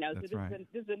 That's So right.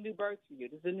 this is a new birth for you.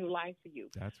 This is a new life for you.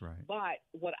 That's right. But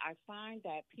what I find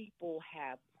that people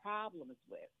have problems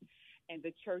with, and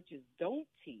the churches don't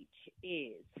teach,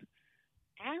 is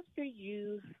after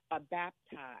you are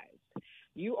baptized,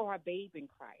 you are a babe in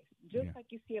Christ. Just like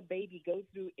you see a baby go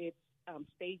through its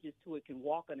stages to it can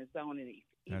walk on its own and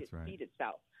feed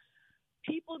itself.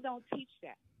 People don't teach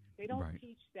that. They don't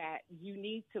teach that you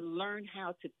need to learn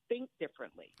how to think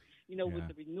differently. With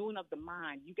the renewing of the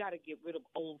mind, you got to get rid of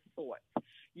old thoughts.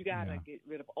 You got to get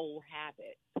rid of old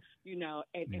habits. And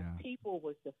if people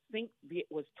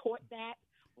was taught that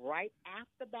right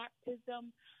after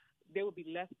baptism, there would be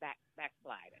less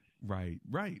backsliding.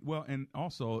 Right. Well, and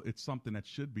also it's something that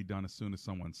should be done as soon as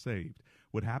someone's saved.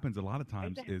 What happens a lot of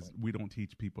times is we don't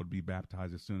teach people to be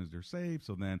baptized as soon as they're saved.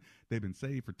 So then they've been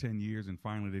saved for 10 years and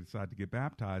finally they decide to get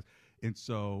baptized. And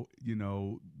so,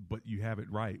 but you have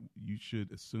it right. You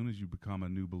should, as soon as you become a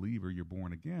new believer, you're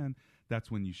born again,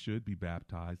 that's when you should be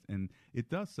baptized. And it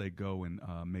does say go and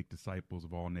make disciples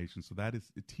of all nations. So that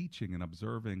is teaching and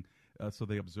observing. So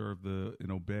they observe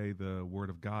and obey the word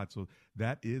of God. So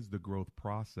that is the growth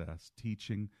process,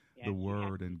 teaching the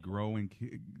word and growing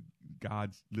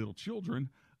God's little children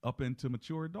up into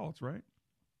mature adults, right?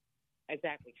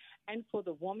 Exactly. And for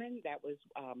the woman that was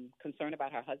concerned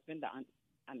about her husband,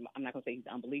 I'm not going to say he's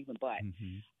unbelieving, but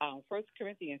 1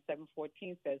 Corinthians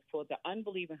 7:14 says, for the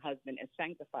unbelieving husband is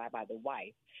sanctified by the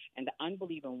wife, and the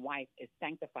unbelieving wife is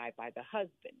sanctified by the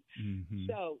husband.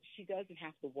 So she doesn't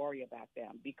have to worry about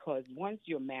them, because once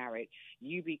you're married,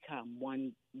 you become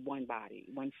one body,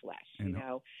 one flesh,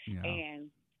 And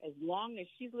as long as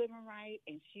she's living right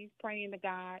and she's praying to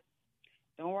God,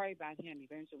 don't worry about him.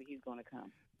 Eventually he's going to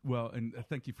come. Well, and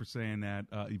thank you for saying that,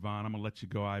 Yvonne. I'm going to let you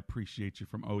go. I appreciate you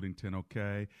from Odenton,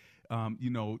 okay?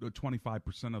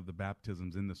 25% of the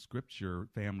baptisms in the scripture,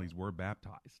 families were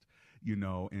baptized,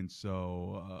 and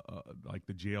so like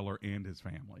the jailer and his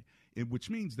family,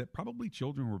 which means that probably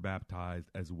children were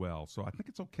baptized as well. So I think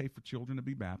it's okay for children to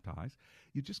be baptized.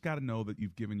 You just got to know that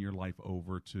you've given your life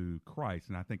over to Christ.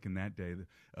 And I think in that day,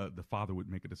 the father would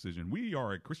make a decision. We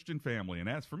are a Christian family, and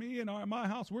as for me and my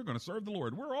house, we're going to serve the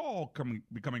Lord. We're all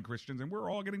becoming Christians, and we're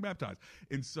all getting baptized.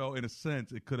 And so in a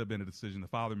sense, it could have been a decision the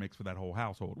father makes for that whole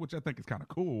household, which I think is kind of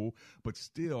cool. But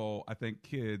still, I think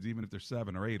kids, even if they're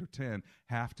 7 or 8 or 10,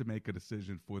 have to make a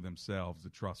decision for themselves to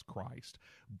trust Christ.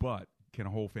 But can a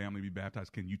whole family be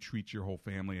baptized? Can you treat your whole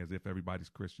family as if everybody's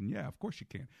Christian? Yeah, of course you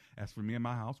can. As for me and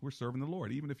my house, we're serving the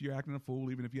Lord. Even if you're acting a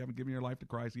fool, even if you haven't given your life to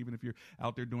Christ, even if you're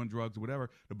out there doing drugs or whatever,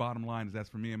 the bottom line is, as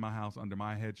for me and my house, under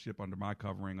my headship, under my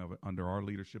covering, under our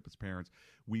leadership as parents,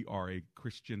 we are a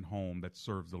Christian home that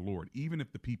serves the Lord. Even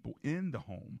if the people in the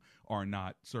home are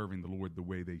not serving the Lord the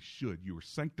way they should, you are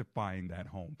sanctifying that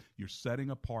home. You're setting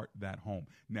apart that home.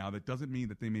 Now, that doesn't mean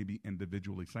that they may be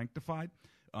individually sanctified,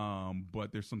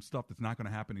 but there's some stuff that's not going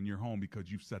to happen in your home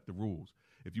because you've set the rules.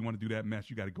 If you want to do that mess,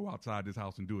 you got to go outside this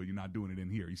house and do it. You're not doing it in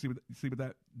here. You see what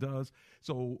that does?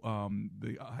 So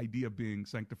the idea of being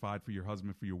sanctified for your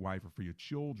husband, for your wife, or for your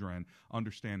children,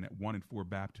 understand that 1 in 4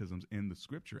 baptisms in the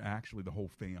scripture, actually the whole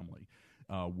family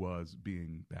was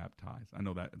being baptized. I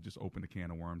know that just opened a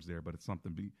can of worms there, but it's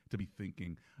something to be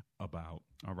thinking about.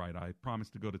 All right, I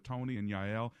promised to go to Tony and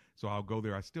Yael, so I'll go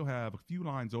there. I still have a few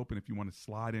lines open. If you want to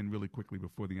slide in really quickly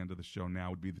before the end of the show, now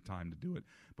would be the time to do it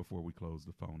before we close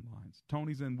the phone lines.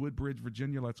 Tony's in Woodbridge,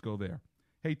 Virginia. Let's go there.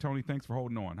 Hey, Tony, thanks for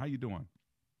holding on. How you doing?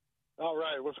 All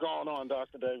right, what's going on,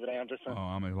 Dr. David Anderson? Oh,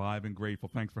 I'm alive and grateful.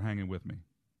 Thanks for hanging with me.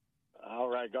 All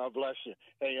right, God bless you.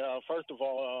 Hey, first of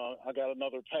all, I got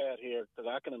another pad here because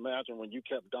I can imagine when you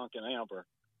kept dunking Amber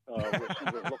when she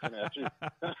was looking at you.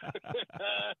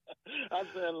 I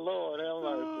said, Lord, have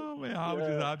mercy. Oh,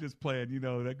 man, I'm just playing.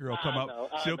 That girl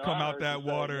she'll come out that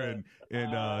water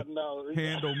and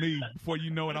handle me. Before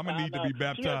you know it, I'm going to need to be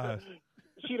baptized.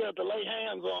 She'd have to lay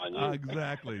hands on you.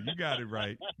 Exactly. You got it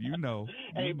right.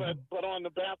 Hey, but on the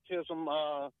baptism,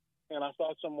 and I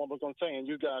thought someone was going to say, and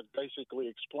you guys basically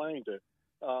explained it,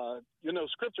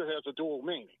 Scripture has a dual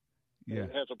meaning. Yeah.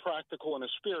 It has a practical and a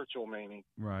spiritual meaning.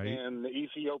 Right. And the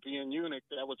Ethiopian eunuch,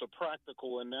 that was a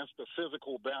practical, and that's the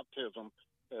physical baptism.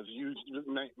 As you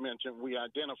mentioned, we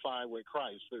identify with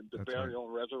Christ, the burial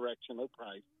and resurrection of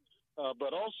Christ.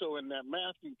 But also in that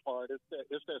Matthew part, it's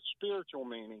that spiritual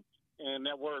meaning. And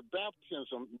that word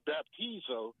baptism,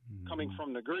 baptizo, coming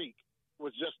from the Greek,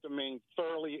 was just to mean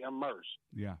thoroughly immersed.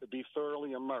 Yeah. To be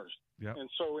thoroughly immersed. Yep. And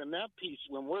so in that piece,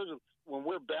 when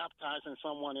we're baptizing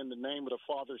someone in the name of the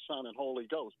Father, Son, and Holy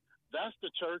Ghost, that's the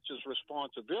church's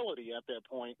responsibility at that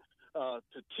point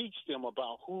to teach them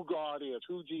about who God is,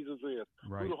 who Jesus is,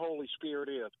 who the Holy Spirit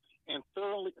is, and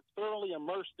thoroughly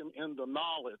immerse them in the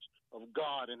knowledge of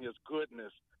God and His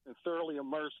goodness, and thoroughly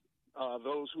immerse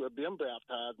those who have been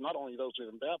baptized, not only those who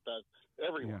have been baptized,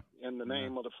 everyone in the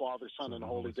name of the Father, Son, and the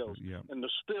Holy Ghost. And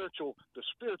the spiritual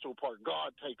part,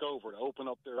 God take over to open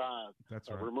up their eyes,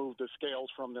 remove the scales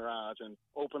from their eyes, and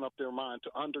open up their mind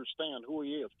to understand who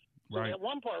He is. So at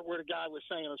one part where the guy was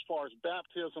saying as far as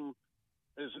baptism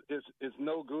is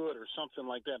no good or something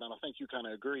like that, and I think you kind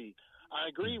of agree. I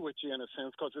agree with you in a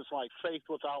sense, because it's like faith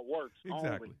without works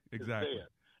only is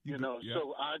dead.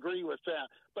 So I agree with that.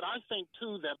 But I think,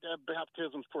 too, that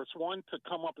baptism, for one to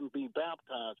come up and be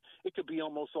baptized, it could be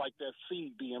almost like that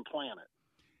seed being planted,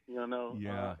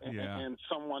 and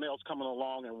someone else coming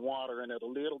along and watering it a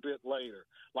little bit later.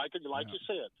 Like you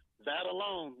said, that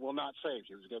alone will not save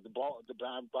you, because the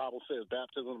Bible says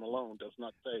baptism alone does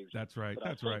not save you. That's right. But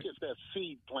I think it's that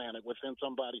seed planted within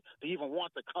somebody to even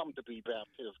want to come to be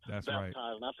baptized.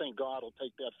 And I think God will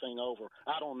take that thing over.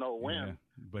 I don't know when,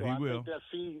 but He will. I think that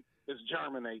seed is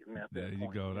germinating at that point. There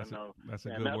you go. That's a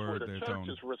good word there, Tony. And that's where the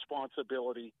church's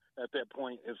responsibility at that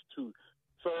point is to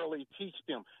thoroughly teach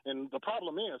them. And the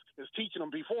problem is teaching them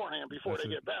beforehand before they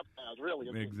get baptized, really.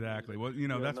 Exactly. Well,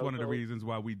 that's one of the reasons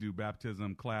why we do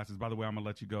baptism classes. By the way, I'm going to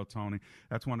let you go, Tony.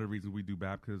 That's one of the reasons we do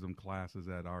baptism classes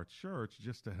at our church,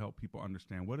 just to help people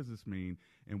understand what does this mean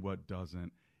and what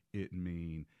doesn't it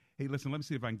mean. Hey, listen, let me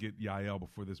see if I can get Yael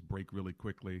before this break really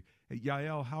quickly. Hey,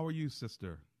 Yael, how are you,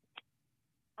 sister?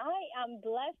 I am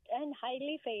blessed and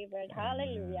highly favored.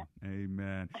 Hallelujah.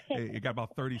 Amen. Hey, you got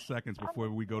about 30 seconds before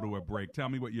we go to a break. Tell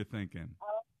me what you're thinking.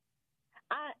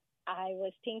 I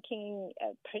was thinking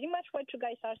pretty much what you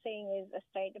guys are saying is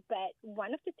straight, but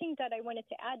one of the things that I wanted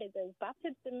to add is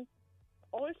baptism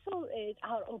also is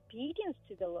our obedience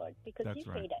to the Lord, because He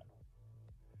said it.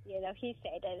 He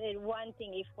said it. And one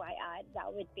thing, if I add,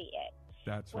 that would be it.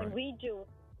 That's right. When we do,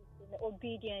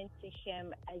 obedience to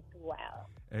Him as well.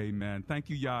 Amen. Thank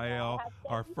you, Yael.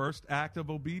 Our first act of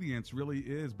obedience really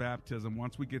is baptism.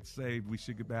 Once we get saved, we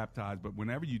should get baptized. But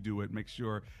whenever you do it, make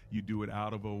sure you do it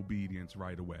out of obedience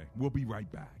right away. We'll be right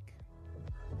back.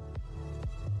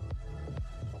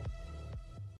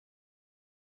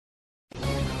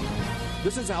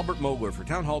 This is Albert Mohler for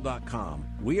townhall.com.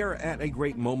 We are at a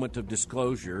great moment of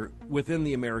disclosure within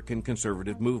the American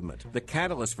conservative movement. The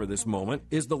catalyst for this moment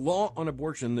is the law on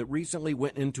abortion that recently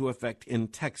went into effect in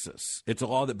Texas. It's a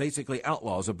law that basically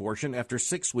outlaws abortion after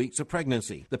 6 weeks of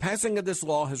pregnancy. The passing of this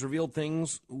law has revealed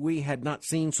things we had not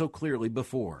seen so clearly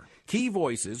before. Key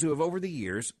voices who have over the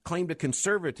years claimed a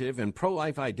conservative and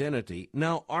pro-life identity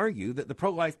now argue that the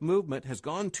pro-life movement has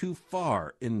gone too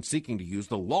far in seeking to use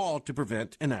the law to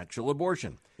prevent an actual abortion.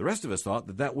 The rest of us thought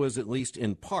that that was at least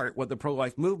in part what the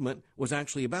pro-life movement was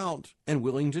actually about and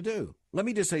willing to do. Let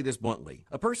me just say this bluntly.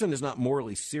 A person is not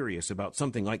morally serious about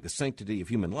something like the sanctity of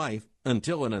human life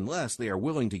until and unless they are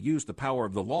willing to use the power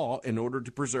of the law in order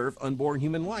to preserve unborn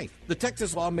human life. The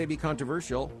Texas law may be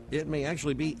controversial. It may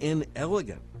actually be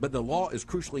inelegant. But the law is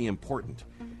crucially important,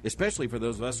 especially for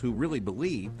those of us who really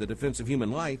believe the defense of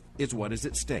human life is what is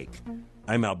at stake.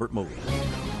 I'm Albert Mohler.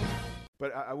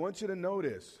 But I want you to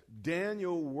notice,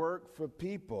 Daniel worked for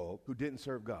people who didn't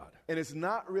serve God. And it's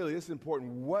not really, it's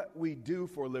important, what we do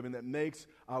for a living that makes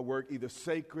our work either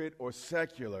sacred or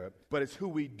secular, but it's who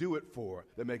we do it for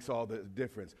that makes all the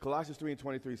difference. Colossians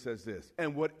 3:23 says this,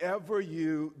 and whatever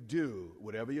you do,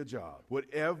 whatever your job,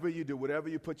 whatever you do, whatever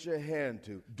you put your hand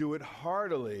to, do it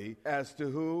heartily as to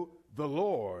who? The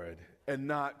Lord, and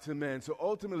not to men. So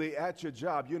ultimately, at your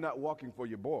job, you're not working for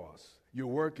your boss. You're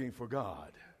working for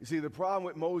God. You see, the problem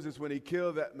with Moses when he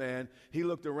killed that man, he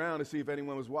looked around to see if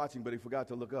anyone was watching, but he forgot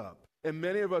to look up. And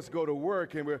many of us go to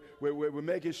work and we're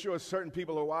making sure certain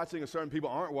people are watching and certain people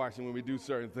aren't watching when we do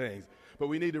certain things. But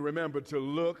we need to remember to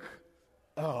look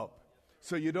up.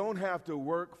 So you don't have to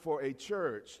work for a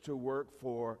church to work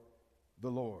for the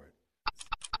Lord.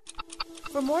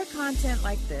 For more content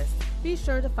like this, be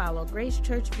sure to follow Grace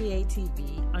Church VA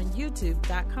TV on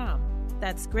YouTube.com.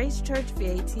 That's Grace Church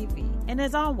VA TV. And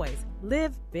as always,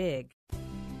 live big.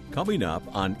 Coming up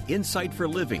on Insight for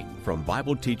Living from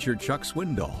Bible teacher Chuck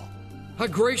Swindoll. How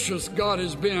gracious God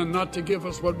has been not to give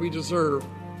us what we deserve.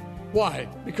 Why?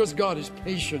 Because God is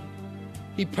patient.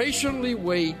 He patiently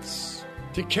waits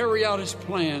to carry out His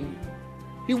plan.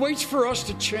 He waits for us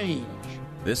to change.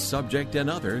 This subject and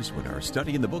others when our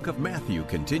study in the book of Matthew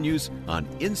continues on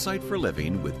Insight for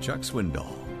Living with Chuck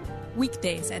Swindoll.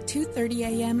 Weekdays at 2:30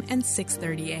 a.m. and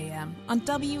 6:30 a.m. on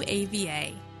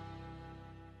WAVA.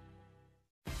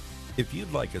 If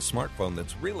you'd like a smartphone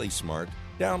that's really smart,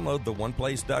 download the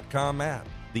OnePlace.com app,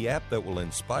 the app that will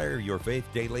inspire your faith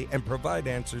daily and provide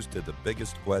answers to the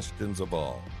biggest questions of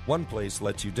all. OnePlace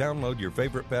lets you download your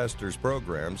favorite pastor's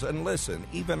programs and listen,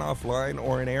 even offline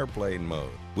or in airplane mode,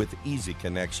 with easy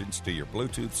connections to your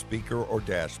Bluetooth speaker or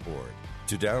dashboard.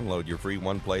 To download your free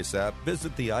OnePlace app,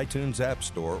 visit the iTunes App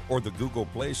Store or the Google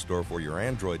Play Store for your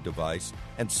Android device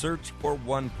and search for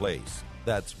OnePlace.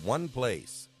 That's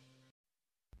OnePlace.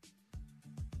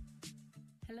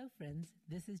 Hello, friends.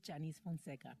 This is Janice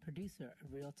Fonseca, producer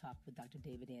of Real Talk with Dr.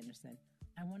 David Anderson.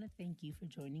 I want to thank you for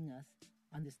joining us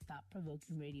on this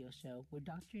thought-provoking radio show where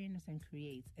Dr. Anderson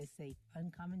creates a safe,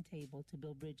 uncommon table to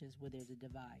build bridges where there's a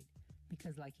divide.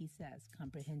 Because like he says,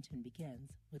 comprehension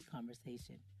begins with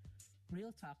conversation.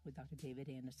 Real Talk with Dr. David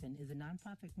Anderson is a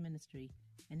nonprofit ministry,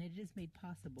 and it is made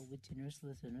possible with generous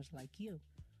listeners like you.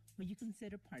 Will you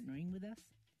consider partnering with us?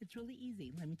 It's really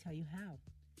easy. Let me tell you how.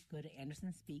 Go to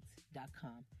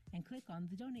AndersonSpeaks.com and click on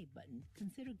the donate button.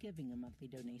 Consider giving a monthly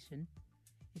donation.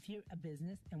 If you're a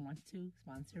business and want to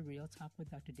sponsor Real Talk with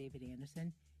Dr. David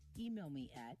Anderson, email me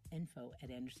at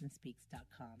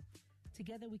info@AndersonSpeaks.com.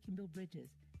 Together we can build bridges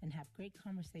and have great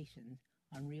conversations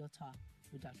on Real Talk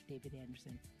with Dr. David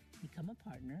Anderson. Become a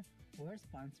partner or a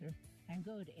sponsor and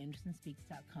go to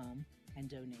AndersonSpeaks.com and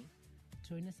donate.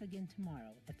 Join us again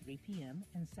tomorrow at 3 p.m.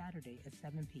 and Saturday at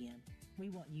 7 p.m. We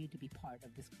want you to be part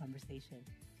of this conversation.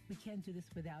 We can't do this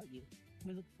without you.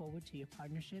 We look forward to your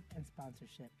partnership and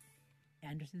sponsorship.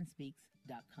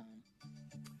 AndersonSpeaks.com.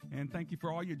 And thank you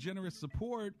for all your generous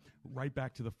support. Right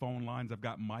back to the phone lines. I've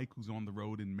got Mike, who's on the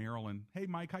road in Maryland. Hey,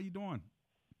 Mike, how you doing?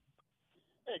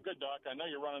 Hey, good, Doc. I know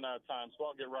you're running out of time, so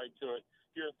I'll get right to it.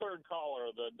 You're a third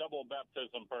caller, the double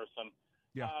baptism person.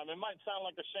 Yeah. It might sound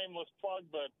like a shameless plug,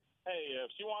 but hey,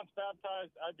 if she wants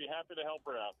baptized, I'd be happy to help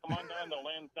her out. Come on down to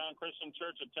Lansdowne Christian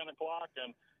Church at 10 o'clock,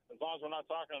 and as long as we're not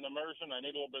talking an immersion, I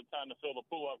need a little bit of time to fill the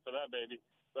pool up for that baby.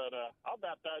 But I'll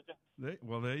baptize you.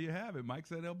 Well, there you have it. Mike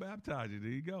said he'll baptize you.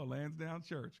 There you go, Lansdowne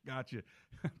Church. Gotcha.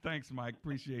 Thanks, Mike.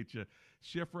 Appreciate you.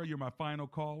 Shifra, you're my final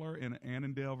caller in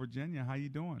Annandale, Virginia. How you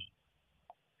doing?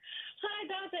 Hi,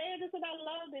 Dr. Anderson. I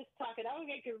love this talk, and I'll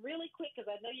make it really quick because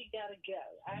I know you got to go.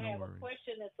 I have a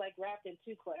question that's like wrapped in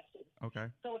two questions. Okay.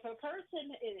 So if a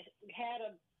person had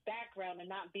a background in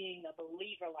not being a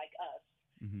believer like us,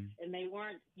 and they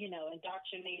weren't,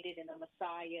 indoctrinated in the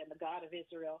Messiah and the God of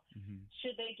Israel,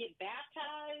 should they get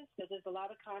baptized? Because there's a lot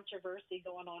of controversy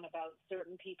going on about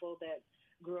certain people that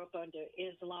grew up under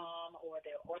Islam or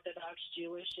they're Orthodox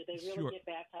Jewish. Should they really get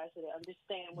baptized so they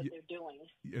understand what they're doing?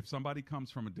 If somebody comes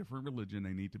from a different religion,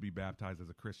 they need to be baptized as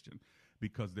a Christian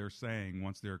because they're saying,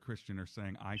 once they're a Christian, they're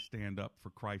saying, I stand up for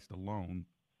Christ alone,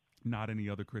 not any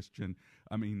other Christian.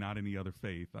 Not any other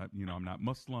faith. I'm not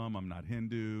Muslim. I'm not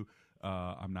Hindu.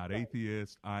 I'm not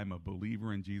atheist. I'm a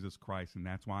believer in Jesus Christ, and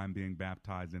that's why I'm being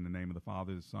baptized in the name of the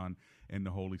Father, the Son, and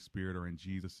the Holy Spirit, or in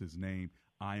Jesus' name.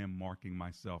 I am marking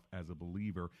myself as a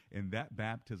believer, and that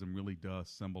baptism really does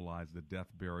symbolize the death,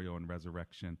 burial, and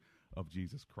resurrection of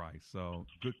Jesus Christ. So,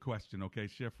 good question. Okay,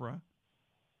 Shifra?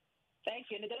 Thank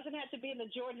you. And it doesn't have to be in the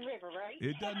Jordan River, right?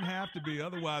 It doesn't have to be.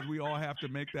 Otherwise, we all have to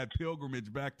make that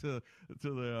pilgrimage back to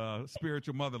the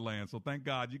spiritual motherland. So thank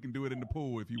God you can do it in the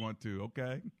pool if you want to,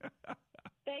 okay?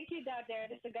 Thank you, Dr.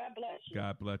 Anderson. God bless you.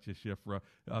 God bless you, Shifra.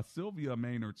 Sylvia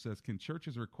Maynard says, can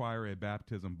churches require a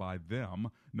baptism by them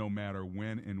no matter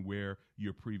when and where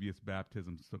your previous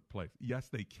baptisms took place? Yes,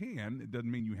 they can. It doesn't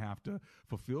mean you have to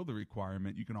fulfill the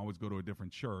requirement. You can always go to a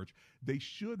different church. They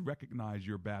should recognize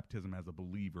your baptism as a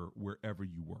believer wherever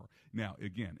you were. Now,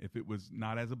 again, if it was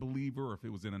not as a believer or if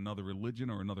it was in another religion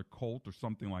or another cult or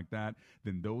something like that,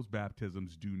 then those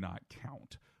baptisms do not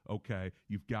count. Okay,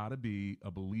 you've got to be a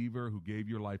believer who gave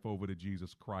your life over to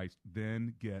Jesus Christ,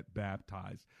 then get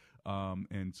baptized.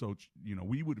 And so,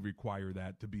 we would require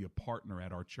that to be a partner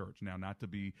at our church. Now, not to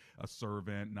be a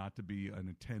servant, not to be an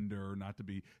attender, not to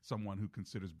be someone who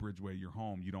considers Bridgeway your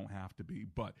home. You don't have to be.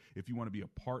 But if you want to be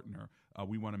a partner,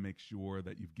 we want to make sure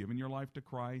that you've given your life to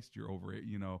Christ. You're over,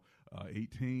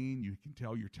 18. You can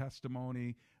tell your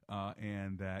testimony.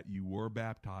 And that you were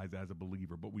baptized as a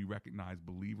believer. But we recognize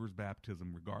believers'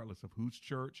 baptism regardless of whose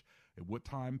church, at what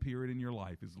time period in your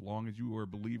life. As long as you were a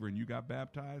believer and you got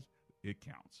baptized, it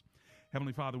counts.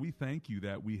 Heavenly Father, we thank you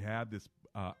that we have this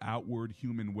outward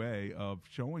human way of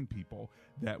showing people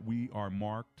that we are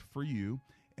marked for you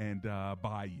and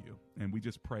by you. And we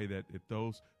just pray that if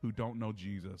those who don't know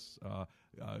Jesus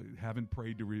haven't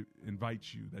prayed to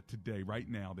invite you, that today, right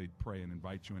now, they'd pray and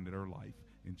invite you into their life.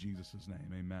 In Jesus'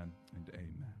 name, amen and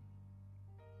amen.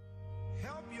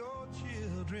 Help your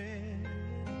children.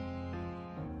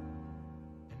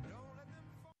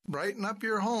 Brighten up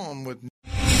your home with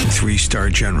 3-star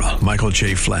General Michael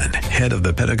J. Flynn, head of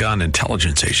the Pentagon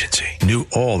Intelligence Agency, knew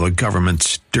all the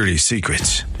government's dirty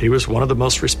secrets. He was one of the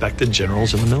most respected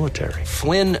generals in the military.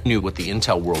 Flynn knew what the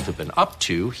intel world had been up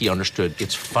to. He understood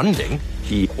its funding.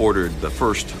 He ordered the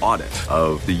first audit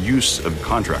of the use of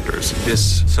contractors.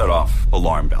 This set off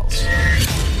alarm bells.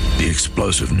 The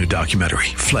explosive new documentary,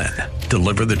 Flynn,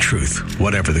 Deliver the Truth,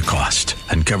 Whatever the Cost,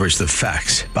 uncovers the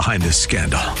facts behind this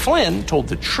scandal. Flynn told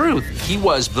the truth. He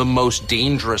was the most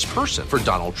dangerous person for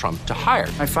Donald Trump to hire.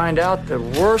 I find out the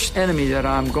worst enemy that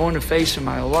I'm going to face in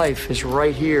my life is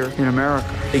right here in America.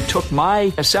 They took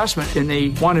my assessment and they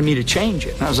wanted me to change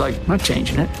it. And I was like, I'm not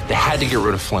changing it. They had to get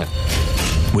rid of Flynn.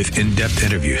 With in-depth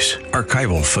interviews,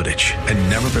 archival footage, and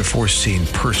never-before-seen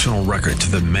personal records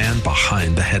of the man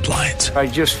behind the headlines. I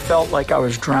just felt like I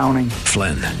was drowning.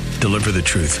 Flynn, Deliver the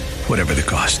Truth, Whatever the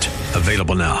Cost.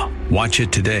 Available now. Watch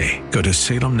it today. Go to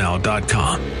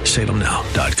salemnow.com.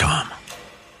 salemnow.com.